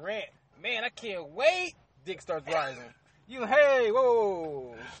 we got Durant. Man, I can't wait. Dick starts rising. You, hey,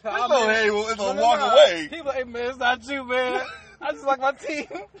 whoa. It's a walk away. He like, hey, man, it's not you, man. I just like my team.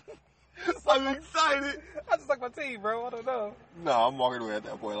 I'm excited. I just like my team, bro. I don't know. No, I'm walking away at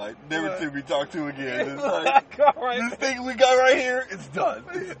that point. Like, never to be talked to again. It's like, this thing we got right here, it's done.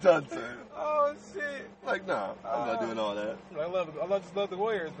 It's done, sir. Oh, shit. Like, nah, I'm not doing all that. I just love the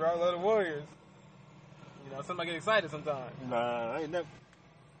Warriors, bro. I love the Warriors. You know, somebody get excited sometimes. Nah, I ain't never.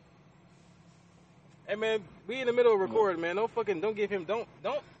 Hey, man, we in the middle of recording, man. Don't give him, don't,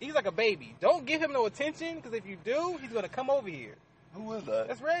 he's like a baby. Don't give him no attention, because if you do, he's going to come over here. Who is that?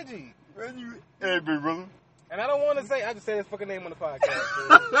 That's Reggie. Reggie. Hey, big brother. And I don't want to say, I just say his fucking name on the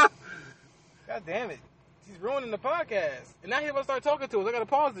podcast. God damn it. He's ruining the podcast. And now he's going to start talking to us. I got to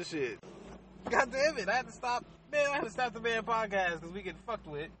pause this shit. God damn it. I had to stop the man podcast because we get fucked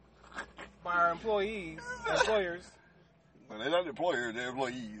with by our employers. Well, they're not employers, they're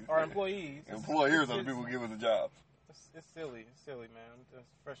employees. Our employees. Employers are the people who give us the jobs. It's silly. It's silly, man. It's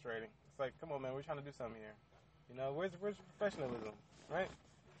frustrating. It's like, come on, man. We're trying to do something here. You know, where's professionalism, right?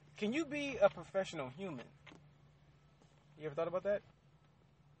 Can you be a professional human? You ever thought about that?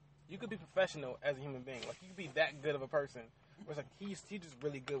 You could be professional as a human being. Like, you could be that good of a person. Where it's like, he's just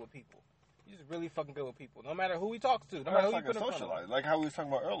really good with people. He's just really fucking good with people. No matter who he talks to. No matter who like you put a in front of. Like how we was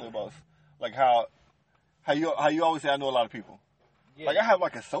talking about earlier about, like how you always say I know a lot of people. Yeah. Like I have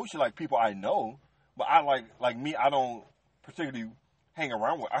like a social like people I know, but I like me I don't particularly hang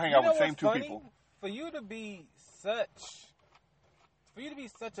around with. I hang out with the same two people. For you to be such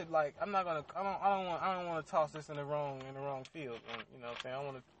a like, I don't want to toss this in the wrong field. You know what I'm saying? I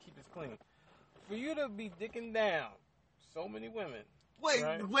want to keep this clean. For you to be dicking down so many women. Wait.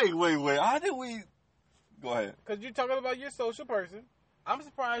 How did we? Go ahead. Because you're talking about your social person. I'm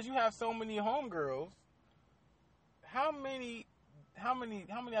surprised you have so many homegirls. How many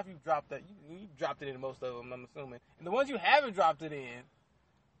have you dropped that? You dropped it in most of them, I'm assuming. And the ones you haven't dropped it in,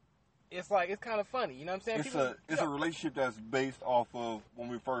 it's like it's kind of funny. You know what I'm saying? It's a relationship that's based off of when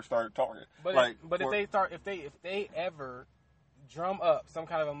we first started talking. But if they ever drum up some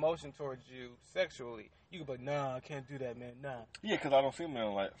kind of emotion towards you sexually, you can be like, nah, I can't do that, man. Nah. Yeah, because I don't see them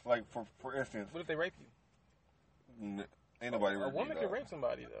like for instance. What if they rape you? Ain't nobody A woman can rape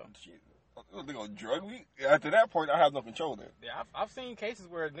somebody though. They gonna drug me? After that point, I have no control then. Yeah, I've seen cases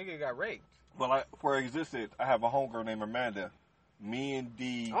where a nigga got raped. Well, for existence, I have a homegirl named Amanda. Me and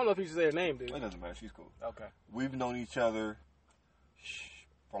D. I don't know if you should say her name, dude. It doesn't matter. She's cool. Okay. We've known each other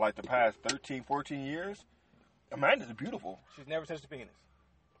for like the past 13, 14 years. Amanda's beautiful. She's never touched a penis.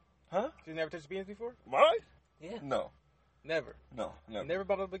 Huh? She's never touched a penis before? Mine? Yeah. No. Never? No, never. Never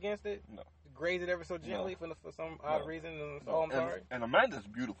bumped up against it? No. Grazed it ever so gently for some odd reason? So I'm sorry. And Amanda's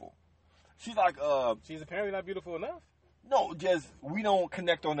beautiful. She's like, she's apparently not beautiful enough? No, just, we don't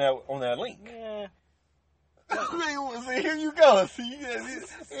connect on that link. Yeah. See, here you go. See,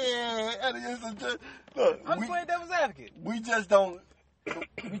 look, I'm playing devil's advocate. We just don't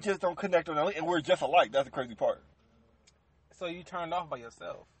connect on that link, and we're just alike. That's the crazy part. So you turned off by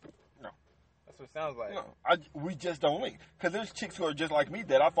yourself? No. That's what it sounds like. No, we just don't link. Because there's chicks who are just like me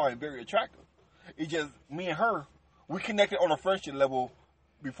that I find very attractive. It's just, me and her, we connected on a friendship level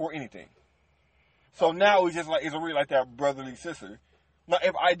before anything. So now it's just like, it's really like that brotherly sister. Now,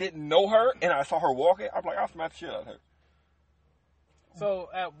 if I didn't know her and I saw her walking, I'd be like, I'll smack the shit out of her. So,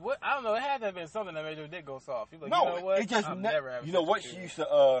 I don't know, it had to have been something that made your dick go soft. You're like, no, you know what? it just never having you know what? She used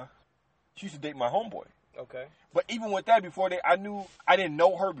to date my homeboy. Okay. But even with that, before that, I didn't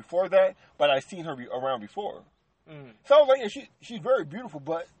know her before that, but I seen her around before. Mm. So I was like, yeah, she's very beautiful.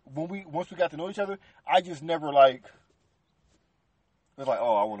 But once we got to know each other, I just never it was like,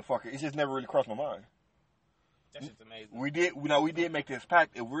 oh, I want to fuck her. It just never really crossed my mind. That shit's amazing. We did make this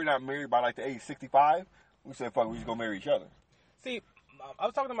pact. If we're not married by like the age 65, we said, fuck, we just gonna marry each other. See, I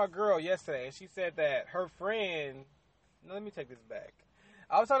was talking to my girl yesterday, and she said that her friend. No, let me take this back.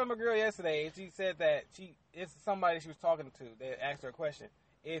 I was talking to my girl yesterday, and she said that it's somebody she was talking to that asked her a question.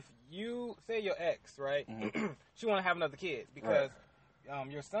 If you say your ex, right, Mm-hmm. she want to have another kid because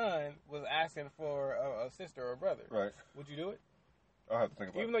your son was asking for a sister or a brother. Right. Would you do it? I'll have to think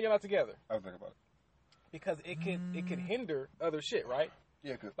about it. Even though you're not together. I'll have to think about it. Because it could hinder other shit, right?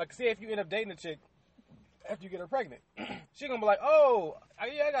 Yeah, it could. Like, say if you end up dating a chick after you get her pregnant, she gonna be like, oh,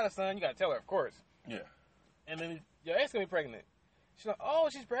 yeah, I got a son. You gotta tell her, of course. Yeah. And then your ex gonna be pregnant. She's like, oh,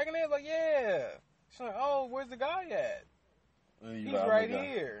 she's pregnant? Like, yeah. She's like, oh, where's the guy at? He's right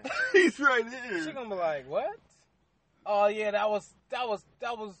here. He's right here. She's gonna be like, what? Oh, yeah, that was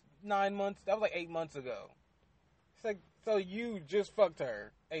 9 months. That was like 8 months ago. It's like, so you just fucked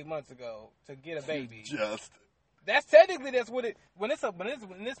her 8 months ago to get a baby. Just. That's technically what it. When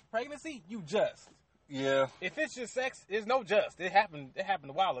it's pregnancy, you just. Yeah. If it's just sex, there's no just. It happened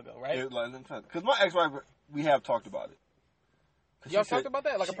a while ago, right? Because my ex-wife, we have talked about it. Y'all talked about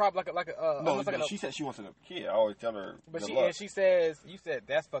that, No, she said she wants another kid. I always tell her. But she says, you said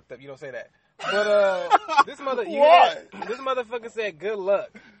that's fucked up. You don't say that. But this motherfucker said, good luck.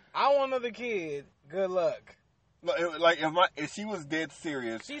 I want another kid. Good luck. Like if she was dead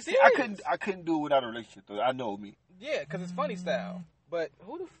serious, she's serious. I couldn't do it without a relationship. Though. I know me. Yeah, because it's funny style. But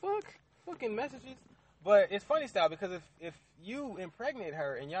who the fucking messages? But it's funny style because if you impregnate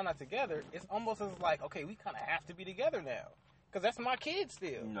her and y'all not together, it's almost as like, okay, we kind of have to be together now. Because that's my kid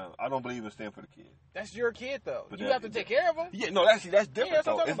still. No, I don't believe in staying for the kid. That's your kid, though. But you have to take care of him. Yeah, no, that's different, that's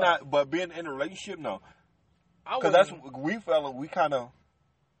though. It's not, but being in a relationship, no. Because that's, we kind of,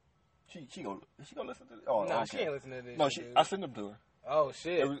 is she gonna listen to this? Oh, no, okay. She ain't listening to this. No, shit, I sent them to her. Oh,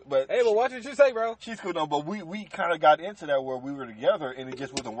 shit. But watch what you say, bro. She's cool, though, but we kind of got into that where we were together and it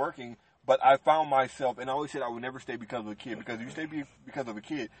just wasn't working. But I found myself, and I always said I would never stay because of a kid. Because if you stay because of a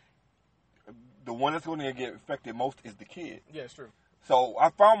kid, the one that's going to get affected most is the kid. Yeah, it's true. So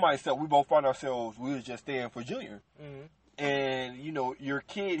I found myself, we both found ourselves, we was just staying for Junior. Mm-hmm. And, your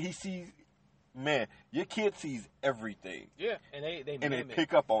kid, your kid sees everything. Yeah, and they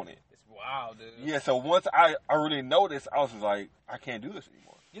pick up on it. It's wild, dude. Yeah, so once I really noticed, I was just like, I can't do this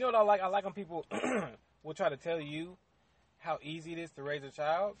anymore. You know what I like? I like when people will try to tell you how easy it is to raise a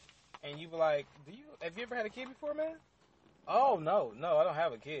child. And you be like, have you ever had a kid before, man? Oh, no, I don't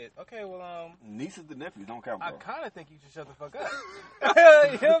have a kid. Okay, well, nieces and nephews don't count, bro. I kind of think you should shut the fuck up.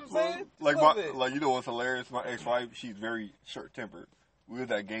 You know what I'm saying? Like, you know what's hilarious? My ex-wife, she's very short-tempered. We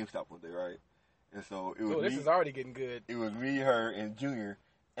was at GameStop one day, right? And so it was this is already getting good. It was me, her, and Junior.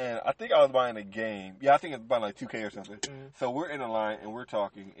 And I think I was buying a game. Yeah, I think it's buying like 2K or something. Mm-hmm. So we're in a line and we're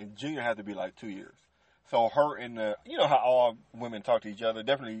talking, and Junior had to be like 2 years. So her and you know how all women talk to each other,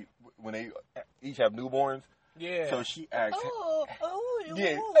 definitely when they each have newborns. Yeah. So she asked.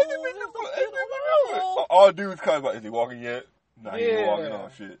 Yeah. All dudes come about, is he walking yet? Nah, he ain't walking on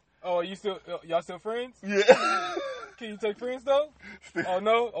shit. Oh, are you still y'all still friends? Yeah. Can you take friends though? Oh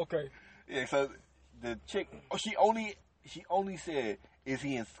no? Okay. Yeah, so the chick, she only said, is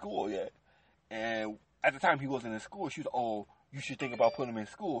he in school yet? And at the time he wasn't in school, she was, oh, you should think about putting him in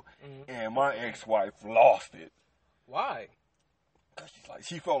school. Mm-hmm. And my ex-wife lost it. Why? Cause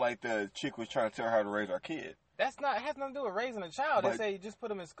she felt like the chick was trying to tell her how to raise our kid. It has nothing to do with raising a child. They say you just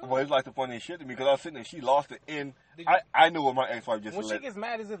put him in school. Well, it's like the funniest shit to me because I was sitting there, she lost it, and I knew what my ex-wife just said. When she gets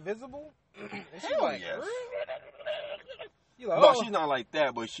mad, is it visible? Hell like, yes. Like, no, she's not like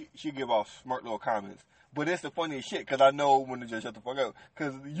that, but she give off smart little comments. But it's the funniest shit because I know when to just shut the fuck up.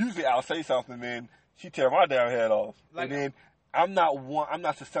 Because usually I'll say something, and then she tear my damn head off, like, and then I'm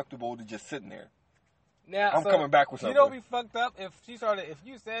not susceptible to just sitting there. Now I'm coming back with something. You know, be fucked up if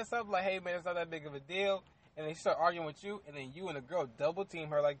you said something like, "Hey man, it's not that big of a deal," and then she start arguing with you, and then you and the girl double team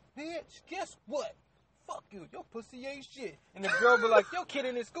her like, "Bitch, guess what? Fuck you, your pussy ain't shit." And the girl be like, "Your kid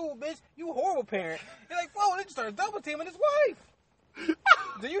in this school, bitch, you a horrible parent." You're like, "Whoa!" They just start double teaming his wife.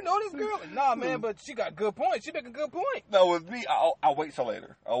 Do you know this girl? Like, nah, man, but she got good points. She make a good point. No, with me, I'll wait till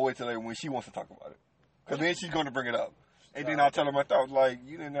later. I'll wait till later when she wants to talk about it, because then she's going to bring it up, and then I'll tell her my thoughts. Like,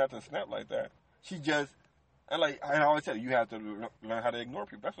 you didn't have to snap like that. She just. And I always tell you, you have to learn how to ignore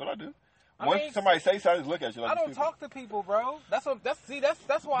people. That's what I do. Once somebody says something, I just look at you like I don't talk to people, bro. That's why.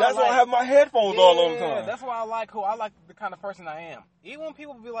 That's why I have my headphones all the time. That's why I like the kind of person I am. Even when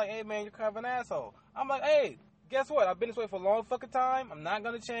people be like, "Hey man, you're kind of an asshole," I'm like, "Hey, guess what? I've been this way for a long fucking time. I'm not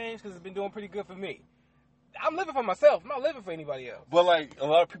gonna change because it's been doing pretty good for me. I'm living for myself. I'm not living for anybody else." But like a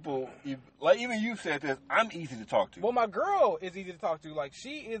lot of people, like even you said this, I'm easy to talk to. Well, my girl is easy to talk to. Like,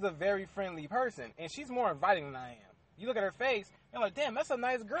 she is a very friendly person, and she's more inviting than I am. You look at her face, you're like, damn, that's a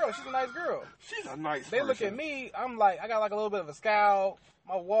nice girl. She's a nice girl. She's a nice They person. look at me, I'm like, I got like a little bit of a scowl.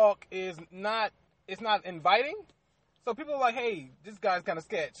 My walk is not inviting. So people are like, hey, this guy's kind of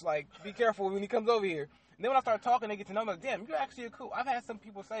sketch. Like, be careful when he comes over here. And then when I start talking, they get to know me, like, damn, you're actually I've had some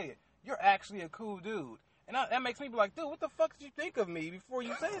people say it. You're actually a cool dude. And that makes me be like, dude, what the fuck did you think of me before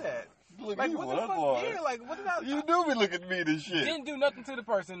you say that? Look like, at what you, the fuck? Lord. Yeah, like, what did I... You do be looking at me and shit. Didn't do nothing to the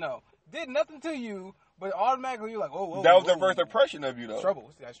person, though. Did nothing to you, but automatically you're like, whoa. That was the first impression of you, though. Trouble.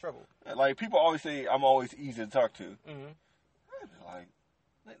 That's trouble. Like, people always say I'm always easy to talk to. Mm-hmm.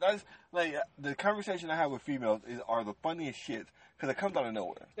 That's like the conversation I have with females are the funniest shits because it comes out of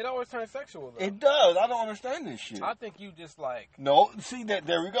nowhere. It always turns sexual, though. It does. I don't understand this shit. I think you just like... No, see that?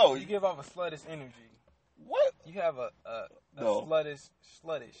 There we go. You give off a sluttish energy. What? You have a no. sluttish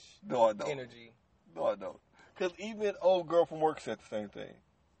no, I don't. energy. No, I don't. Because even old girl from work said the same thing.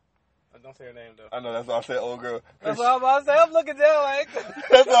 Don't say her name, though. I know, that's why I said old girl. That's what I'm about to say. I'm looking down like...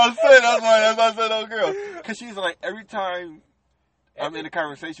 That's what I'm saying. That's why I said old girl. Because she's like, every time I'm in a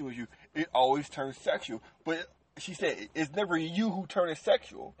conversation with you, it always turns sexual. But she said, it's never you who turn it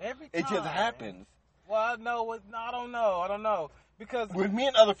sexual. Every time. It just happens. Well, I don't know. Because... With me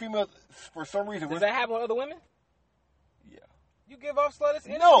and other females, for some reason... Does that happen with other women? Yeah. You give off sluttish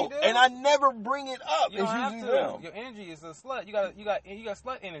energy, no, dude. and I never bring it up. You don't it's have usually to. them. Your energy is a slut. You got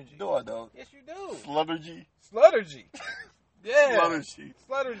slut energy. No, I don't. Yes, you do. Slutergy. Yeah.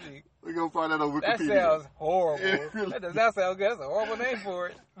 Sluttergy. We're going to find that on Wikipedia. That sounds horrible. That does not sound good. That's a horrible name for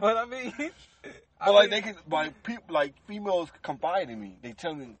it. But I mean... they can, like females confide in me. They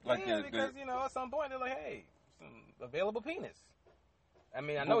tell me, like... Yeah, because, at some point, they're like, hey, some available penis. I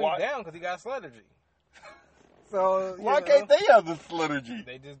mean, I know he's down because he got sluttergy. So, why can't they have the sluttergy?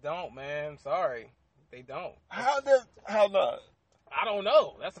 They just don't, man. Sorry. They don't. How not? I don't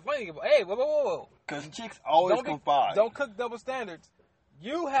know. That's the funny thing. Hey, whoa. Because chicks always confide. Don't cook double standards.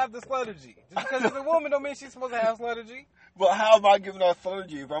 You have the sluttergy. Just because it's a woman don't mean she's supposed to have sluttergy. But how am I giving out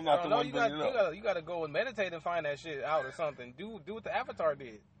sluttergy if I'm not the one bringing it up? You got to go and meditate and find that shit out or something. Do what the Avatar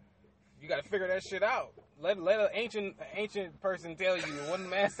did. You got to figure that shit out. Let an ancient person tell you,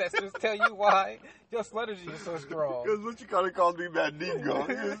 one ancestors tell you why your sluttergy is so strong. Because what you kind of call me Mandingo.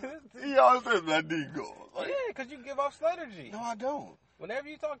 He always says Mandingo. Like, yeah, because you give off sluttergy. No, I don't. Whenever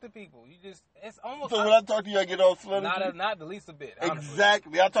you talk to people, it's almost... So when I talk to you, I get off sluttergy? Not the least a bit. Honestly.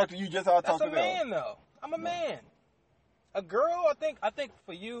 Exactly. I talk to you just how I talk to them. That's a man, though. I'm a man. A girl, I think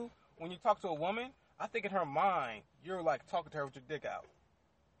for you, when you talk to a woman, I think in her mind, you're like talking to her with your dick out.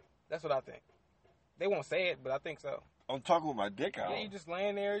 That's what I think. They won't say it, but I think so. I'm talking with my dick out. Yeah, you just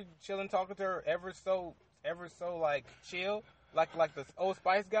laying there, chilling, talking to her, ever so like chill, like the Old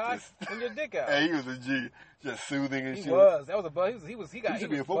Spice guy, with your dick out. Hey, he was a G, just soothing and shit. He was. That was a buff. He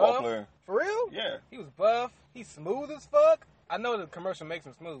should be a football buff. player. For real? Yeah. He was buff. He's smooth as fuck. I know the commercial makes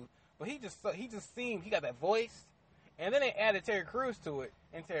him smooth, but he just seemed he got that voice, And then they added Terry Crews to it,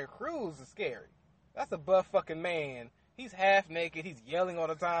 and Terry Crews is scary. That's a buff fucking man. He's half naked. He's yelling all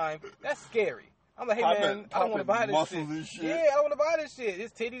the time. That's scary. I'm like, hey, man, I don't want to buy this shit. Yeah, I don't want to buy this shit.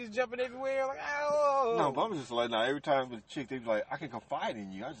 His titties is jumping everywhere. Like, oh. No, but I'm just like, nah, every time with a chick, they be like, I can confide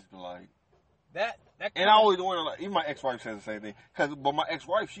in you. I just be like. That and I always wonder, like, even my ex-wife says the same thing. But my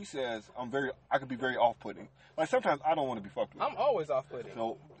ex-wife, she says, I could be very off-putting. Like, sometimes I don't want to be fucked with. I'm always off-putting.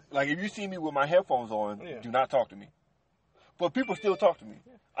 So, like, if you see me with my headphones on, do not talk to me. But people still talk to me.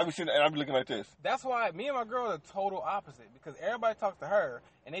 I be sitting there and I be looking like this. That's why me and my girl are the total opposite. Because everybody talks to her,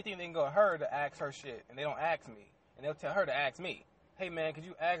 and they think they can go to her to ask her shit. And they don't ask me. And they'll tell her to ask me. Hey, man, could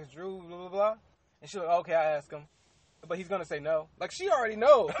you ask Drew, blah, blah, blah? And she'll like, okay, I ask him. But he's going to say no. Like, she already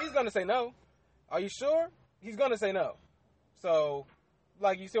knows. He's going to say no. Are you sure? He's going to say no. So,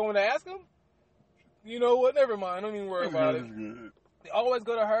 like, you still want to ask him? You know what? Never mind. Don't even worry about it. They always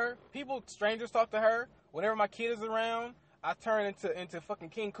go to her. Strangers talk to her. Whenever my kid is around, I turn into fucking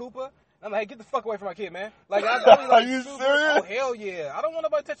King Koopa. I'm like, hey, get the fuck away from my kid, man. Like, I be like, are you serious? Oh, hell yeah. I don't want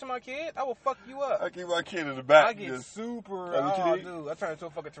nobody touching my kid. I will fuck you up. I keep my kid in the back. I get super, dude. I turn into a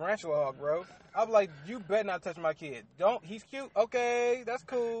fucking tarantula hog, bro. I'm like, you better not touch my kid. He's cute. Okay, that's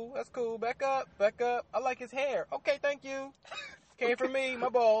cool. Back up. I like his hair. Okay, thank you. Came from me, my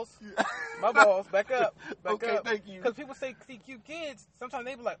balls. Back up. Okay, thank you. Because people see cute kids, sometimes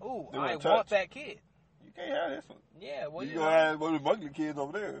they be like, ooh, I want that kid. You can't have this one. Yeah, well, you gonna have one of the ugly kids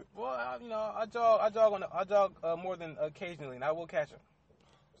over there. Well, I jog more than occasionally, and I will catch them.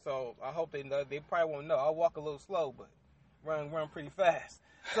 So I hope they know. They probably won't know. I'll walk a little slow, but run pretty fast.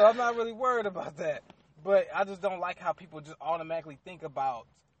 So I'm not really worried about that. But I just don't like how people just automatically think about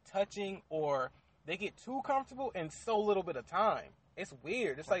touching, or they get too comfortable in so little bit of time. It's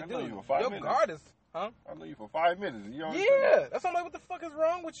weird. It's like, dude, your guard is. Huh? I know you for 5 minutes. You yeah, that's I'm like, what the fuck is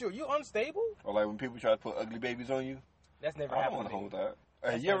wrong with you? Are you unstable? Or like when people try to put ugly babies on you. That's never happened. I don't want to hold that.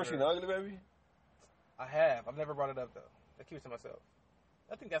 Hey, you ever seen an ugly baby? I have. I've never brought it up though. I keep it to myself.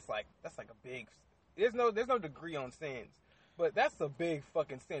 I think that's like a big. There's no degree on sins, but that's a big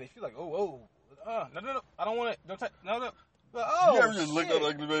fucking sin. If you're like, no, I don't want it. Don't touch. No. But, you ever just looked at an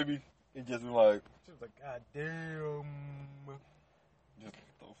ugly baby and just be like, she was like, God damn. Just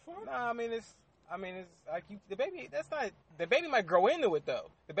the fuck? Nah, I mean it's like the baby. That's not the baby might grow into it though.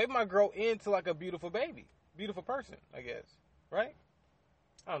 The baby might grow into like a beautiful person. I guess, right?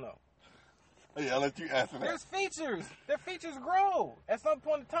 I don't know. Yeah, I'll let you answer that. There's features. Their features grow at some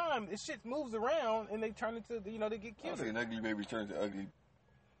point in time. This shit moves around and they turn into they get cuter. I say an ugly baby turns to ugly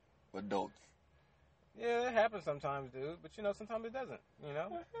adults. Yeah, it happens sometimes, dude. But sometimes it doesn't. Where the hell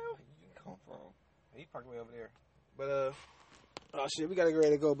you come from? He parked way over there. But oh shit, we gotta get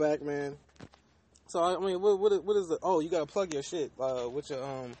ready to go back, man. So I mean, what is the? Oh, you gotta plug your shit with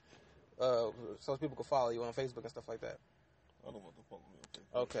your so people can follow you on Facebook and stuff like that. I don't want to follow me.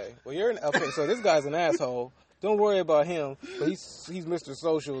 Okay. Well, so this guy's an asshole. Don't worry about him. But he's Mr.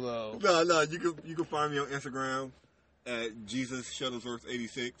 Social though. No. You can find me on Instagram at Jesus Shuttlesworth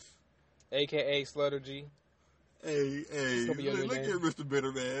 86, aka Slutergy. Hey, look at Mr.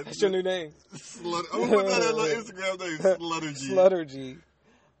 Bitter Man. That's your new name. I'm gonna put that on Instagram name, Slutergy. Slutergy.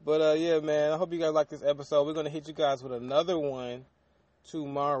 But yeah, man, I hope you guys like this episode. We're gonna hit you guys with another one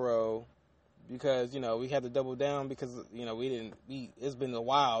tomorrow because we had to double down because it's been a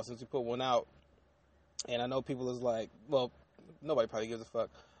while since we put one out, and I know people is like, well, nobody probably gives a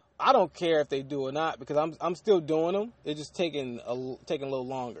fuck. I don't care if they do or not because I'm still doing them. It's just taking a little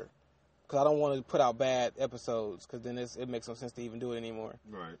longer. Because I don't want to put out bad episodes, because then it makes no sense to even do it anymore.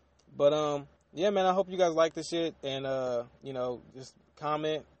 Right. But, yeah, man, I hope you guys like this shit. And, just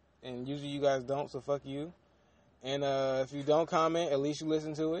comment. And usually you guys don't, so fuck you. And if you don't comment, at least you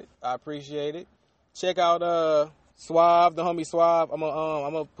listen to it. I appreciate it. Check out Suave, the homie Suave. I'm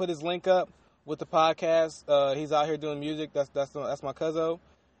gonna put his link up with the podcast. He's out here doing music. That's my cuzzo.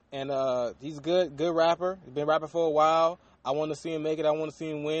 And he's a good rapper. He's been rapping for a while. I want to see him make it. I want to see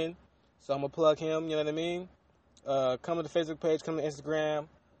him win. So I'm going to plug him, you know what I mean? Come to the Facebook page, come to Instagram.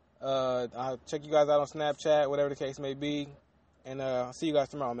 I'll check you guys out on Snapchat, whatever the case may be. And I'll see you guys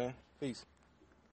tomorrow, man. Peace.